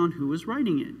depending on who was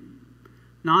writing it.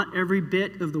 Not every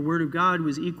bit of the Word of God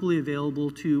was equally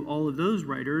available to all of those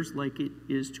writers like it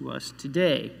is to us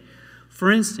today.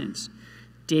 For instance,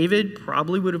 David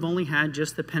probably would have only had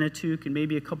just the Pentateuch and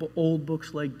maybe a couple old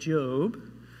books like Job,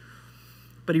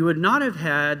 but he would not have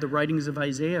had the writings of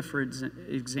Isaiah, for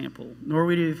example, nor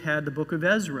would he have had the book of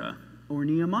Ezra or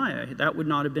Nehemiah. That would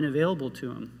not have been available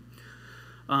to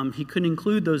him. He couldn't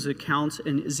include those accounts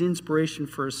as inspiration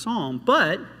for a psalm,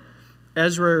 but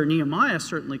Ezra or Nehemiah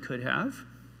certainly could have.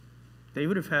 They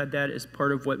would have had that as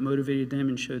part of what motivated them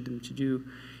and showed them to do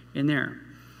in there.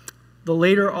 The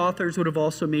later authors would have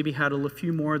also maybe had a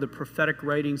few more of the prophetic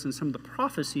writings and some of the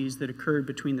prophecies that occurred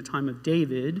between the time of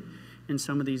David and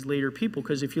some of these later people,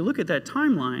 because if you look at that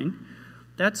timeline,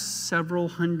 that's several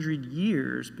hundred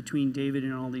years between David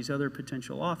and all these other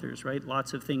potential authors, right?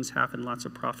 Lots of things happened, lots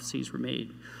of prophecies were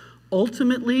made.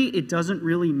 Ultimately, it doesn't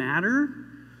really matter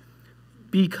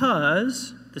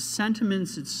because the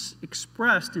sentiments it's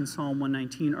expressed in Psalm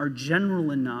 119 are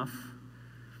general enough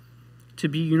to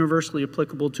be universally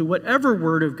applicable to whatever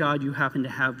word of God you happen to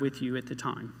have with you at the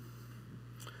time.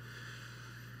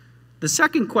 The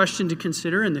second question to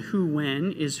consider in the who,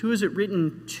 when is who is it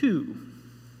written to?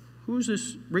 Who is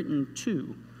this written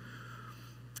to?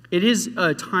 It is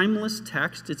a timeless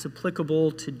text. It's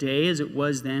applicable today as it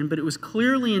was then, but it was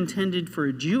clearly intended for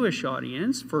a Jewish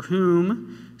audience for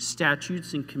whom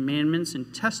statutes and commandments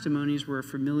and testimonies were a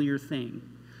familiar thing.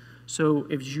 So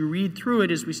as you read through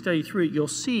it, as we study through it, you'll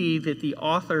see that the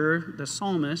author, the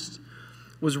psalmist,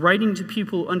 was writing to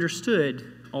people who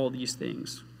understood all these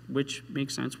things, which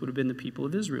makes sense, would have been the people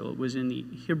of Israel. It was in the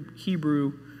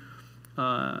Hebrew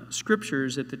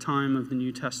scriptures at the time of the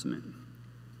New Testament.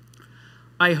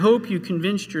 I hope you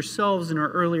convinced yourselves in our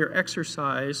earlier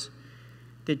exercise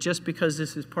that just because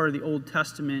this is part of the Old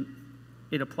Testament,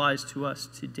 it applies to us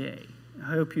today.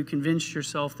 I hope you convinced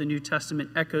yourself the New Testament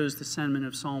echoes the sentiment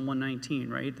of Psalm 119,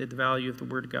 right? That the value of the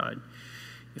Word of God.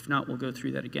 If not, we'll go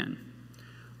through that again.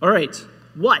 All right,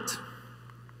 what?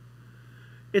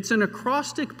 It's an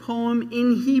acrostic poem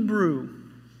in Hebrew,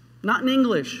 not in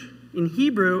English. In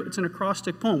Hebrew, it's an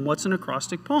acrostic poem. What's an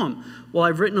acrostic poem? Well,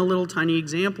 I've written a little tiny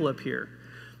example up here.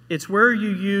 It's where you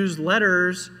use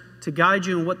letters to guide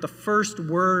you in what the first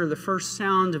word or the first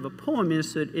sound of a poem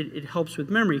is, so that it helps with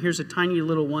memory. Here's a tiny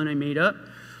little one I made up.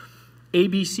 A,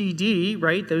 B, C, D,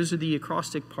 right? Those are the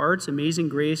acrostic parts. Amazing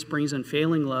grace brings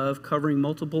unfailing love, covering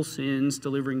multiple sins,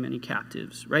 delivering many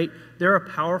captives, right? They're a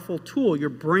powerful tool. Your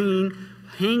brain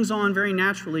hangs on very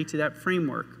naturally to that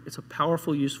framework. It's a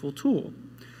powerful, useful tool.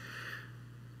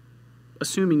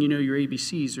 Assuming you know your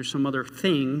ABCs or some other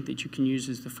thing that you can use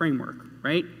as the framework,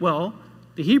 right? Well,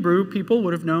 the Hebrew people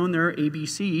would have known their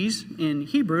ABCs in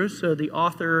Hebrew, so the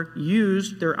author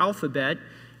used their alphabet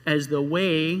as the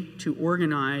way to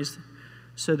organize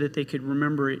so that they could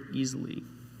remember it easily.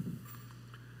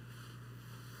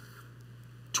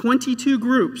 22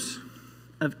 groups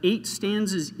of 8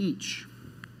 stanzas each,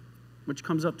 which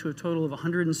comes up to a total of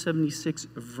 176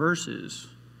 verses.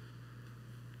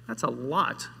 That's a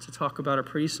lot to talk about a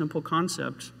pretty simple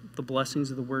concept, the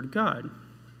blessings of the Word of God.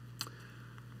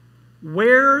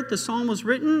 Where the psalm was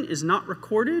written is not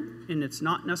recorded, and it's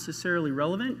not necessarily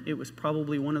relevant. It was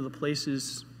probably one of the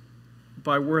places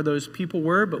by where those people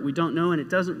were, but we don't know, and it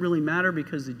doesn't really matter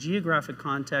because the geographic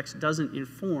context doesn't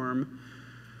inform.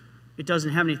 It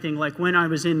doesn't have anything like when I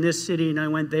was in this city and I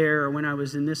went there, or when I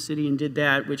was in this city and did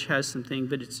that, which has something,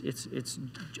 but it's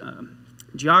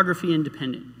geography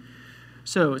independent.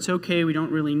 So it's okay, we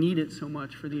don't really need it so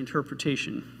much for the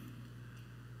interpretation.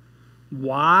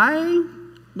 Why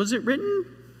was it written?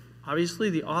 Obviously,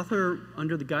 the author,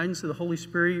 under the guidance of the Holy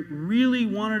Spirit, really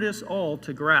wanted us all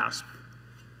to grasp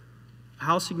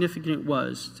how significant it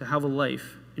was to have a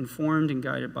life informed and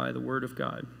guided by the Word of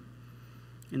God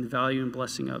and the value and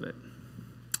blessing of it.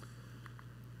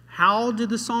 How did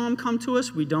the psalm come to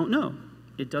us? We don't know.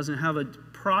 It doesn't have a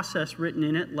process written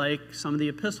in it like some of the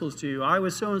epistles do. I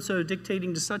was so-and-so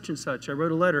dictating to such and such. I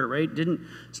wrote a letter, right?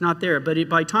 It's not there. But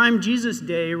by the time Jesus'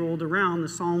 day rolled around, the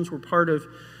Psalms were part of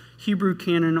Hebrew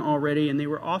canon already, and they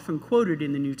were often quoted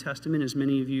in the New Testament, as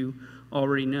many of you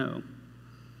already know.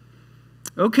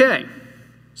 Okay,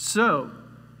 so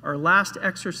our last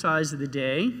exercise of the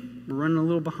day. We're running a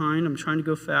little behind. I'm trying to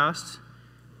go fast,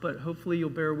 but hopefully you'll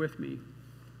bear with me.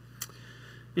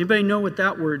 Anybody know what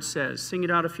that word says? Sing it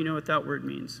out if you know what that word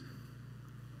means.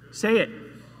 Say it.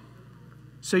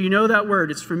 So you know that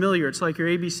word. It's familiar. It's like your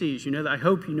ABCs. You know that. I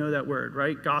hope you know that word,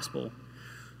 right? Gospel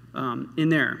in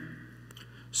there.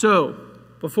 So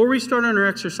before we start on our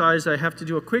exercise, I have to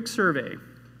do a quick survey.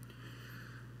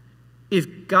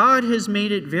 If God has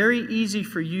made it very easy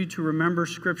for you to remember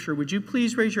Scripture, would you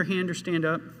please raise your hand or stand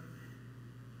up?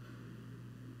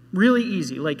 Really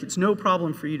easy, like it's no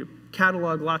problem for you to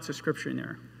catalog lots of Scripture in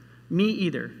there. Me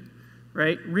either,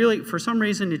 right? Really, for some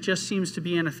reason, it just seems to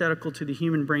be antithetical to the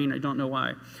human brain. I don't know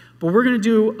why. But we're going to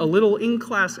do a little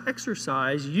in-class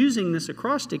exercise using this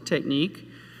acrostic technique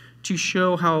to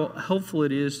show how helpful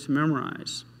it is to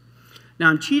memorize. Now,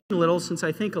 I'm cheating a little since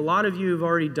I think a lot of you have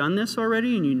already done this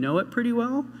already and you know it pretty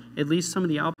well. At least some of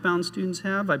the outbound students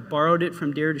have. I borrowed it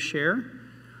from Dare to Share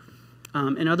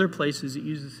and other places that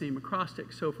use the same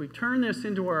acrostic. So if we turn this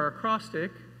into our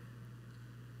acrostic,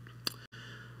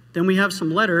 then we have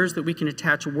some letters that we can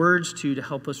attach words to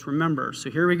help us remember. So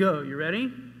here we go. You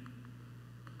ready?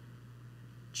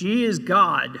 G is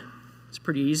God. It's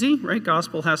pretty easy, right?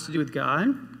 Gospel has to do with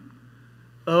God.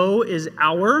 O is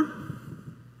our.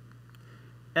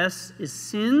 S is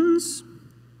sins.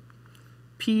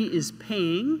 P is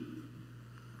paying.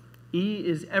 E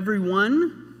is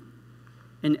everyone.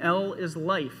 And L is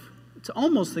life. It's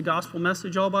almost the gospel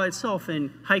message all by itself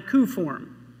in haiku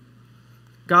form.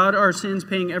 God, our sins,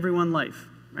 paying everyone life.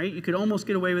 Right? You could almost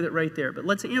get away with it right there. But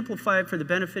let's amplify it for the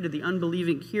benefit of the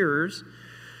unbelieving hearers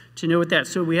to know what that.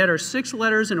 So we had our 6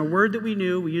 letters and a word that we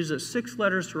knew. We used those 6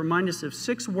 letters to remind us of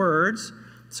 6 words.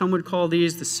 Some would call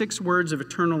these the 6 words of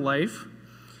eternal life.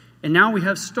 And now we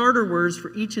have starter words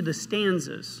for each of the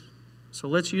stanzas. So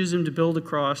let's use them to build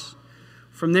across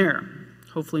from there.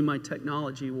 Hopefully my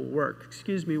technology will work.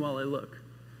 Excuse me while I look.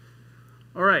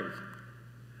 All right.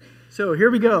 So here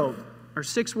we go. Our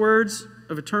 6 words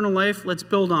of eternal life. Let's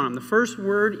build on them. The first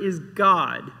word is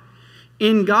God.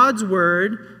 In God's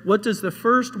word, what does the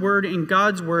first word in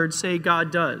God's word say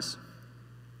God does?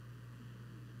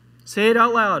 Say it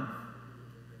out loud.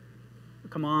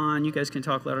 Come on, you guys can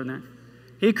talk louder than that.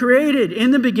 He created.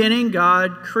 In the beginning,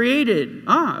 God created.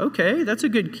 Okay, that's a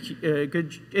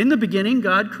good. In the beginning,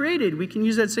 God created. We can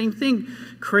use that same thing.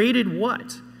 Created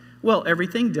what? Well,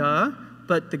 everything, duh.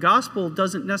 But the gospel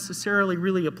doesn't necessarily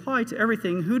really apply to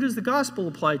everything. Who does the gospel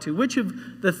apply to? Which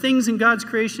of the things in God's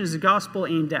creation is the gospel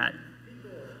aimed at?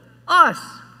 Us.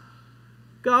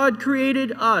 God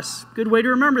created us. Good way to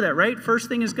remember that, right? First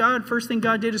thing is God. First thing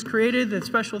God did is created. The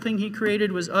special thing he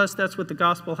created was us. That's what the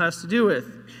gospel has to do with.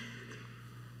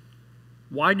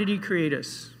 Why did he create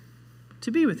us?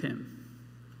 To be with him.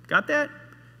 Got that?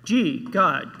 G,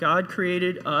 God. God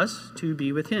created us to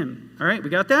be with him. All right, we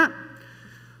got that?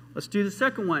 Let's do the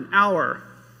second one, our.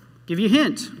 Give you a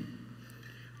hint.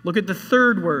 Look at the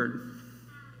third word.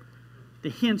 The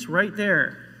hint's right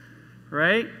there,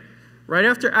 right? Right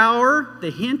after our,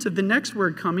 the hint of the next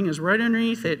word coming is right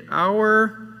underneath it,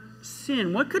 our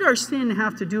sin. What could our sin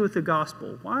have to do with the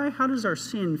gospel? Why? How does our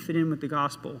sin fit in with the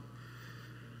gospel?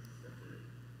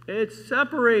 It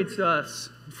separates us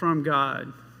from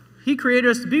God. He created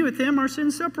us to be with him. Our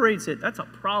sin separates it. That's a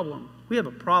problem. We have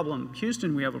a problem.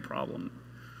 Houston, we have a problem.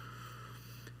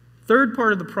 Third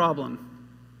part of the problem.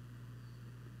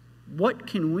 What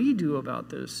can we do about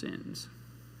those sins?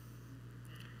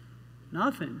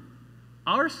 Nothing.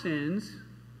 Our sins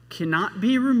cannot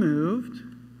be removed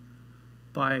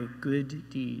by good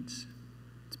deeds.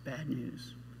 It's bad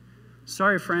news.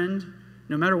 Sorry, friend.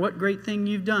 No matter what great thing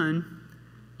you've done,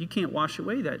 you can't wash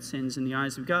away that sins in the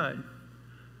eyes of God.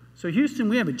 So Houston,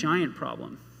 we have a giant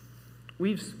problem.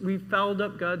 We've fouled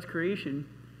up God's creation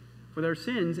with our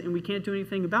sins, and we can't do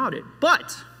anything about it.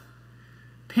 But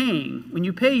paying, when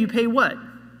you pay what?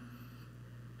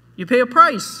 You pay a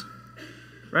price,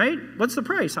 right? What's the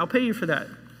price? I'll pay you for that.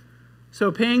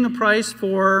 So paying the price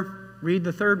for, read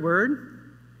the third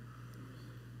word,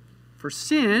 for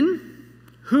sin.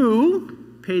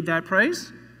 Who paid that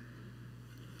price?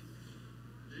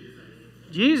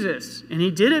 Jesus. And he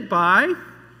did it by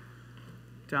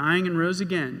dying and rose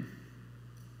again.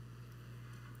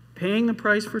 Paying the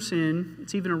price for sin,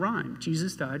 it's even a rhyme.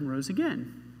 Jesus died and rose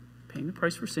again. Paying the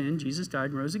price for sin, Jesus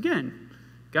died and rose again.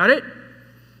 Got it?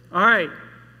 All right.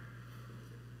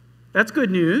 That's good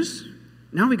news.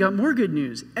 Now we got more good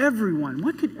news. Everyone.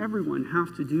 What could everyone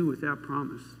have to do with that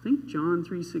promise? Think John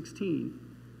 3:16.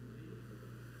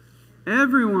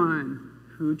 Everyone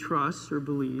who trusts or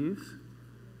believes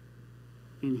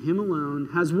in him alone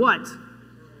has what?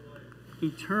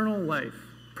 Eternal life.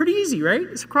 Pretty easy, right?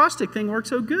 This acrostic thing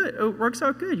works out good. It works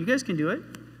out good. You guys can do it.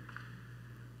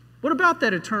 What about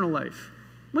that eternal life?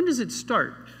 When does it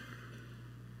start?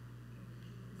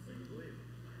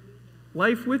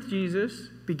 Life with Jesus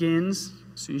begins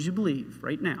as soon as you believe,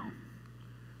 right now,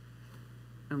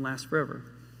 and lasts forever.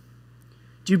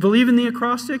 Do you believe in the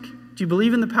acrostic? Do you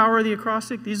believe in the power of the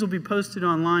acrostic? These will be posted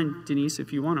online, Denise,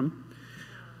 if you want them.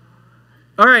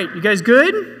 All right, you guys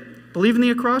good? Believe in the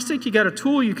acrostic? You got a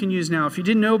tool you can use now. If you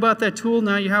didn't know about that tool,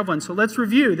 now you have one. So let's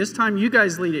review. This time you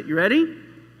guys lead it. You ready?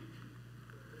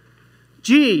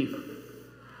 G.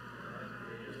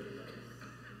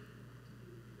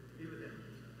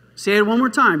 Say it one more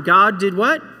time. God did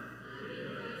what?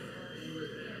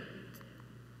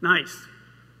 Nice.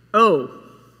 O.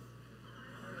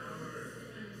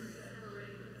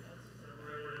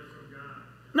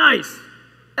 Nice.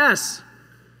 S.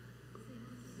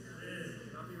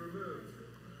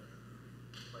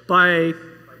 By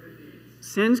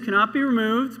sins cannot be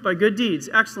removed by good deeds.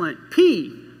 Excellent.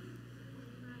 P.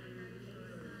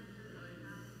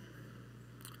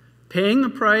 Paying the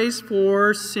price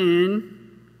for sin.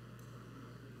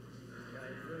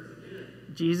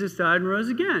 Jesus died and rose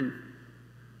again.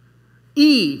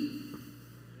 E.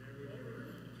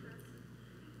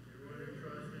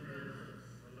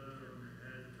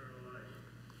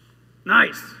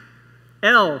 Nice.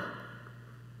 L.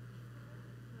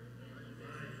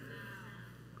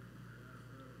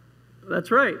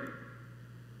 That's right.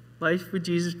 Life with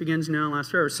Jesus begins now and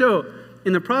lasts forever. So,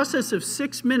 in the process of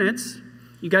 6 minutes,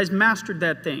 you guys mastered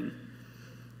that thing.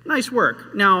 Nice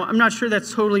work. Now, I'm not sure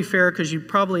that's totally fair because you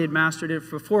probably had mastered it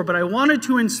before, but I wanted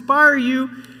to inspire you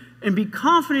and be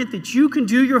confident that you can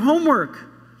do your homework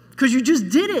because you just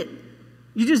did it.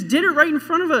 You just did it right in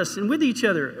front of us and with each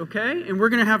other, okay? And we're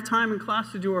going to have time in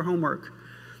class to do our homework.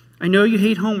 I know you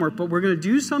hate homework, but we're going to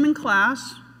do some in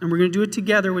class, and we're going to do it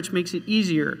together, which makes it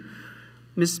easier.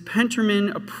 Ms.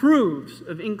 Penterman approves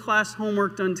of in-class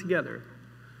homework done together.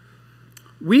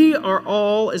 We are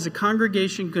all, as a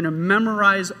congregation, going to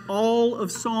memorize all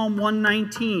of Psalm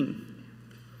 119.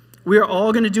 We are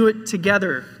all going to do it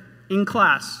together in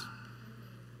class.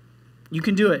 You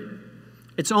can do it.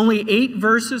 It's only 8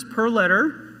 verses per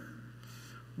letter,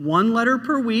 1 letter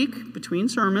per week between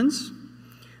sermons.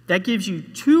 That gives you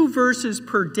 2 verses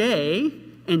per day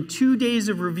and 2 days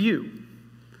of review.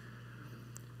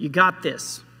 You got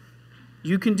this.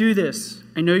 You can do this.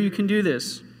 I know you can do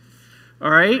this.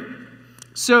 All right?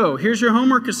 So, here's your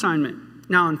homework assignment.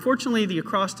 Now, unfortunately, the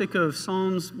acrostic of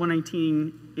Psalms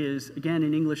 119 is, again,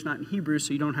 in English, not in Hebrew,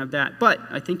 so you don't have that. But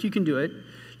I think you can do it.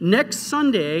 Next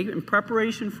Sunday, in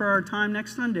preparation for our time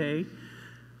next Sunday,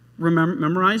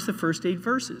 memorize the first 8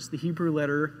 verses, the Hebrew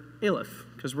letter Aleph,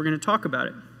 because we're going to talk about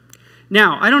it.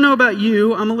 Now, I don't know about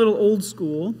you. I'm a little old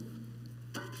school.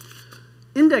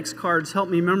 Index cards help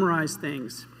me memorize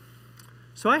things.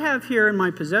 So I have here in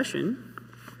my possession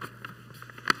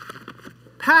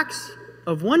packs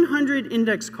of 100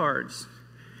 index cards.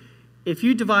 If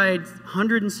you divide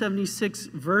 176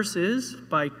 verses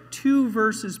by 2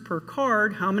 verses per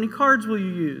card, how many cards will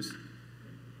you use?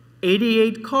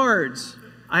 88 cards.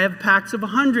 I have packs of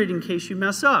 100 in case you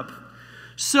mess up.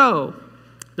 So,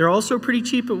 they're also pretty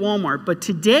cheap at Walmart. But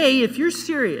today, if you're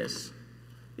serious,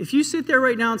 if you sit there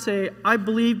right now and say, I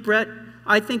believe, Brett,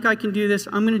 I think I can do this,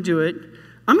 I'm going to do it,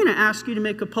 I'm going to ask you to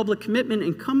make a public commitment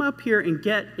and come up here and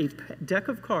get a deck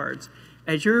of cards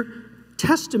as your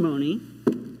testimony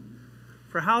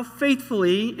for how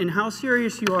faithfully and how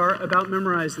serious you are about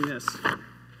memorizing this.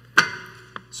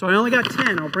 So I only got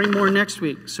 10. I'll bring more next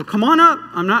week. So come on up.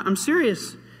 I'm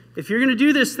serious. If you're going to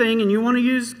do this thing and you want to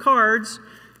use cards,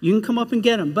 you can come up and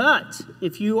get them. But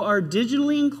if you are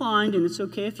digitally inclined, and it's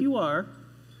okay if you are,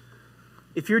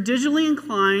 if you're digitally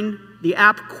inclined, the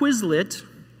app Quizlet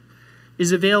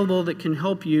is available that can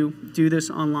help you do this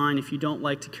online if you don't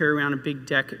like to carry around a big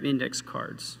deck of index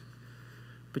cards.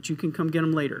 But you can come get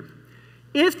them later.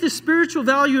 If the spiritual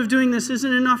value of doing this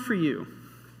isn't enough for you,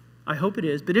 I hope it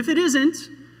is, but if it isn't,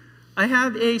 I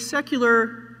have a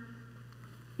secular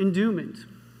endowment.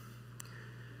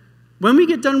 When we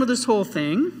get done with this whole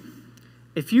thing,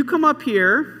 if you come up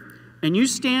here and you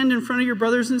stand in front of your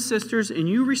brothers and sisters and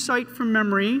you recite from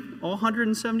memory all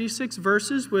 176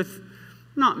 verses with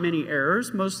not many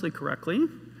errors, mostly correctly,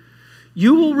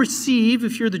 you will receive,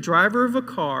 if you're the driver of a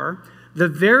car, the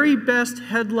very best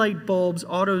headlight bulbs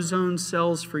AutoZone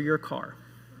sells for your car.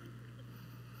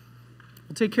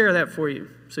 We'll take care of that for you.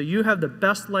 So you have the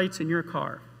best lights in your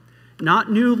car.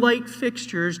 Not new light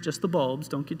fixtures, just the bulbs.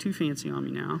 Don't get too fancy on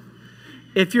me now.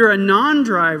 If you're a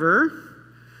non-driver,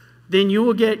 then you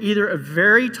will get either a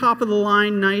very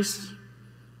top-of-the-line nice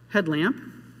headlamp,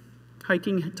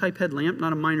 hiking type headlamp,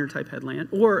 not a minor type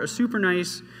headlamp, or a super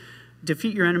nice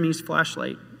defeat your enemy's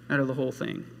flashlight out of the whole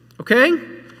thing. Okay?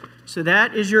 So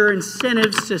that is your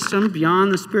incentive system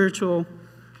beyond the spiritual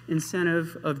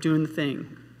incentive of doing the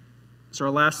thing. It's our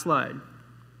last slide.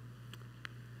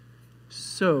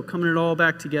 So, coming it all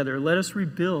back together, let us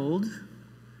rebuild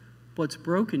what's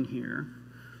broken here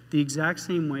the exact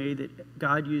same way that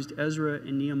God used Ezra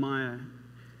and Nehemiah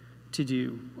to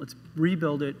do. Let's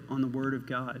rebuild it on the Word of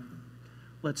God.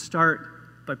 Let's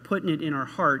start by putting it in our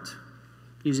heart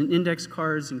using index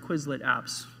cards and Quizlet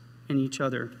apps and each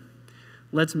other.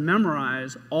 Let's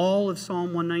memorize all of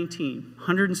Psalm 119,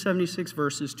 176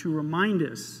 verses, to remind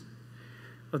us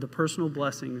of the personal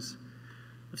blessings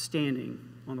of standing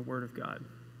on the Word of God.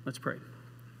 Let's pray.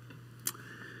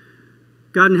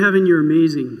 God in heaven, you're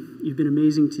amazing. You've been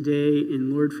amazing today,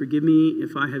 and Lord, forgive me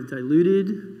if I have diluted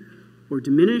or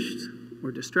diminished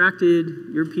or distracted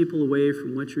your people away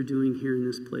from what you're doing here in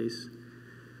this place.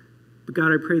 But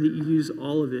God, I pray that you use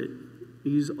all of it.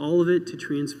 Use all of it to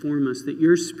transform us, that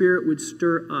your Spirit would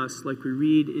stir us like we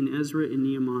read in Ezra and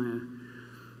Nehemiah,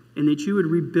 and that you would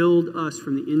rebuild us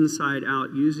from the inside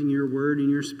out using your word and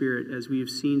your Spirit as we have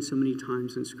seen so many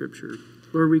times in Scripture.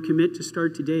 Lord, we commit to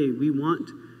start today. We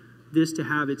want this to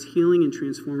have its healing and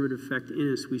transformative effect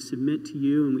in us. We submit to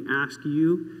you and we ask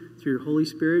you through your Holy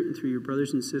Spirit and through your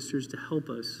brothers and sisters to help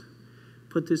us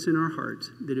put this in our heart,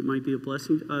 that it might be a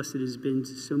blessing to us that has been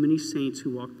to so many saints who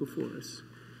walked before us.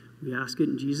 We ask it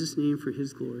in Jesus' name for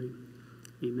his glory.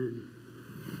 Amen.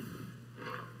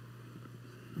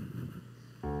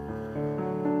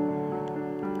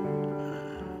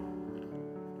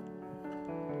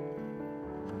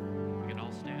 We can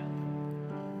all stand.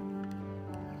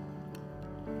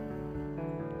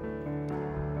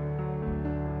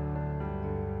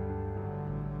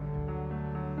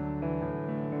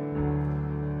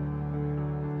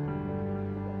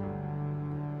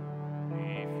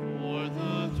 Before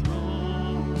the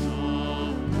throne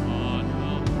of God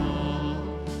above,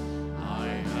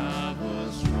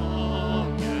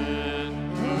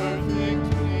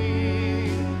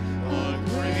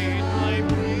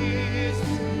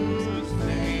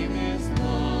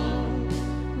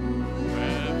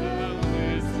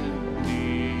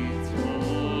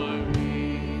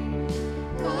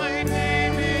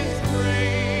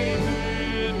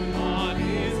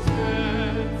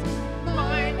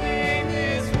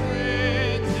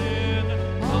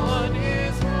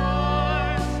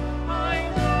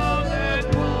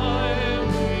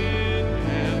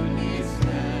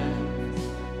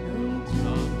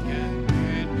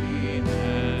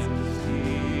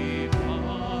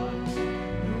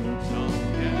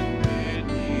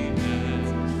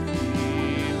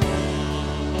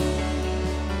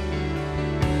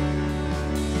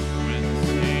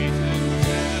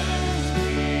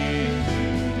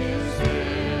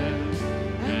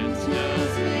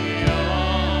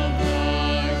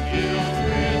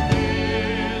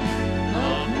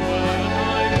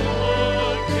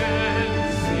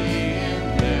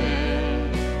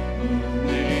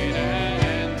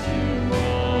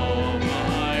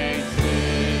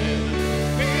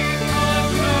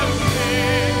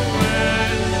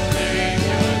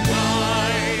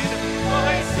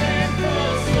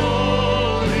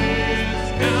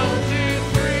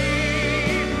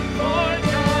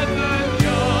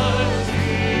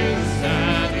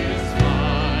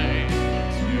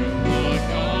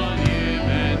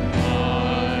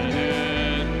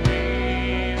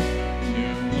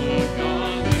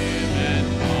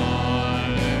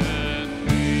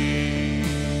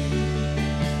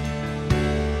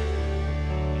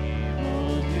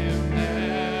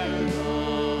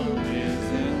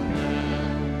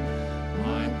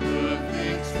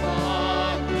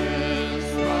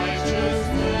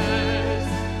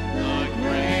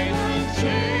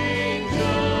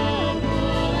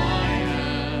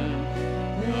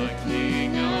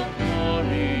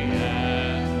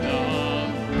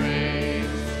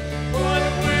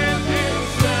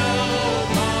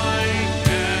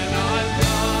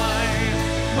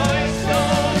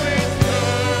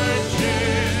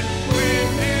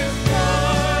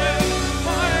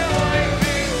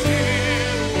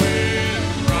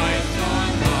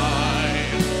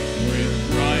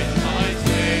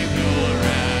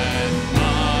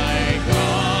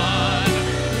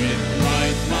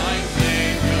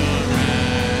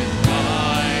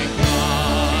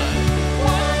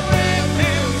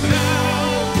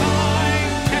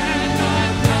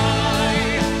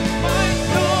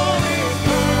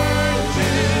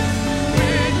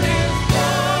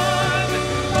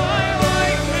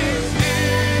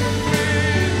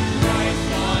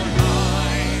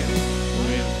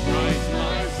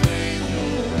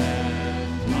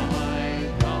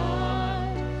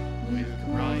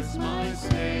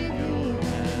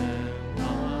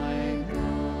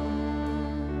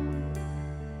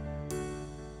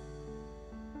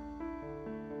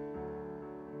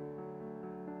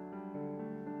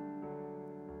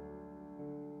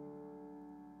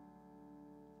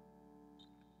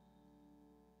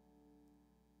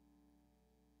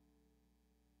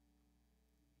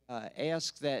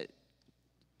 ask that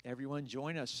everyone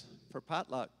join us for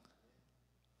potluck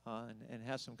and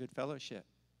have some good fellowship.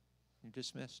 You're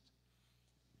dismissed.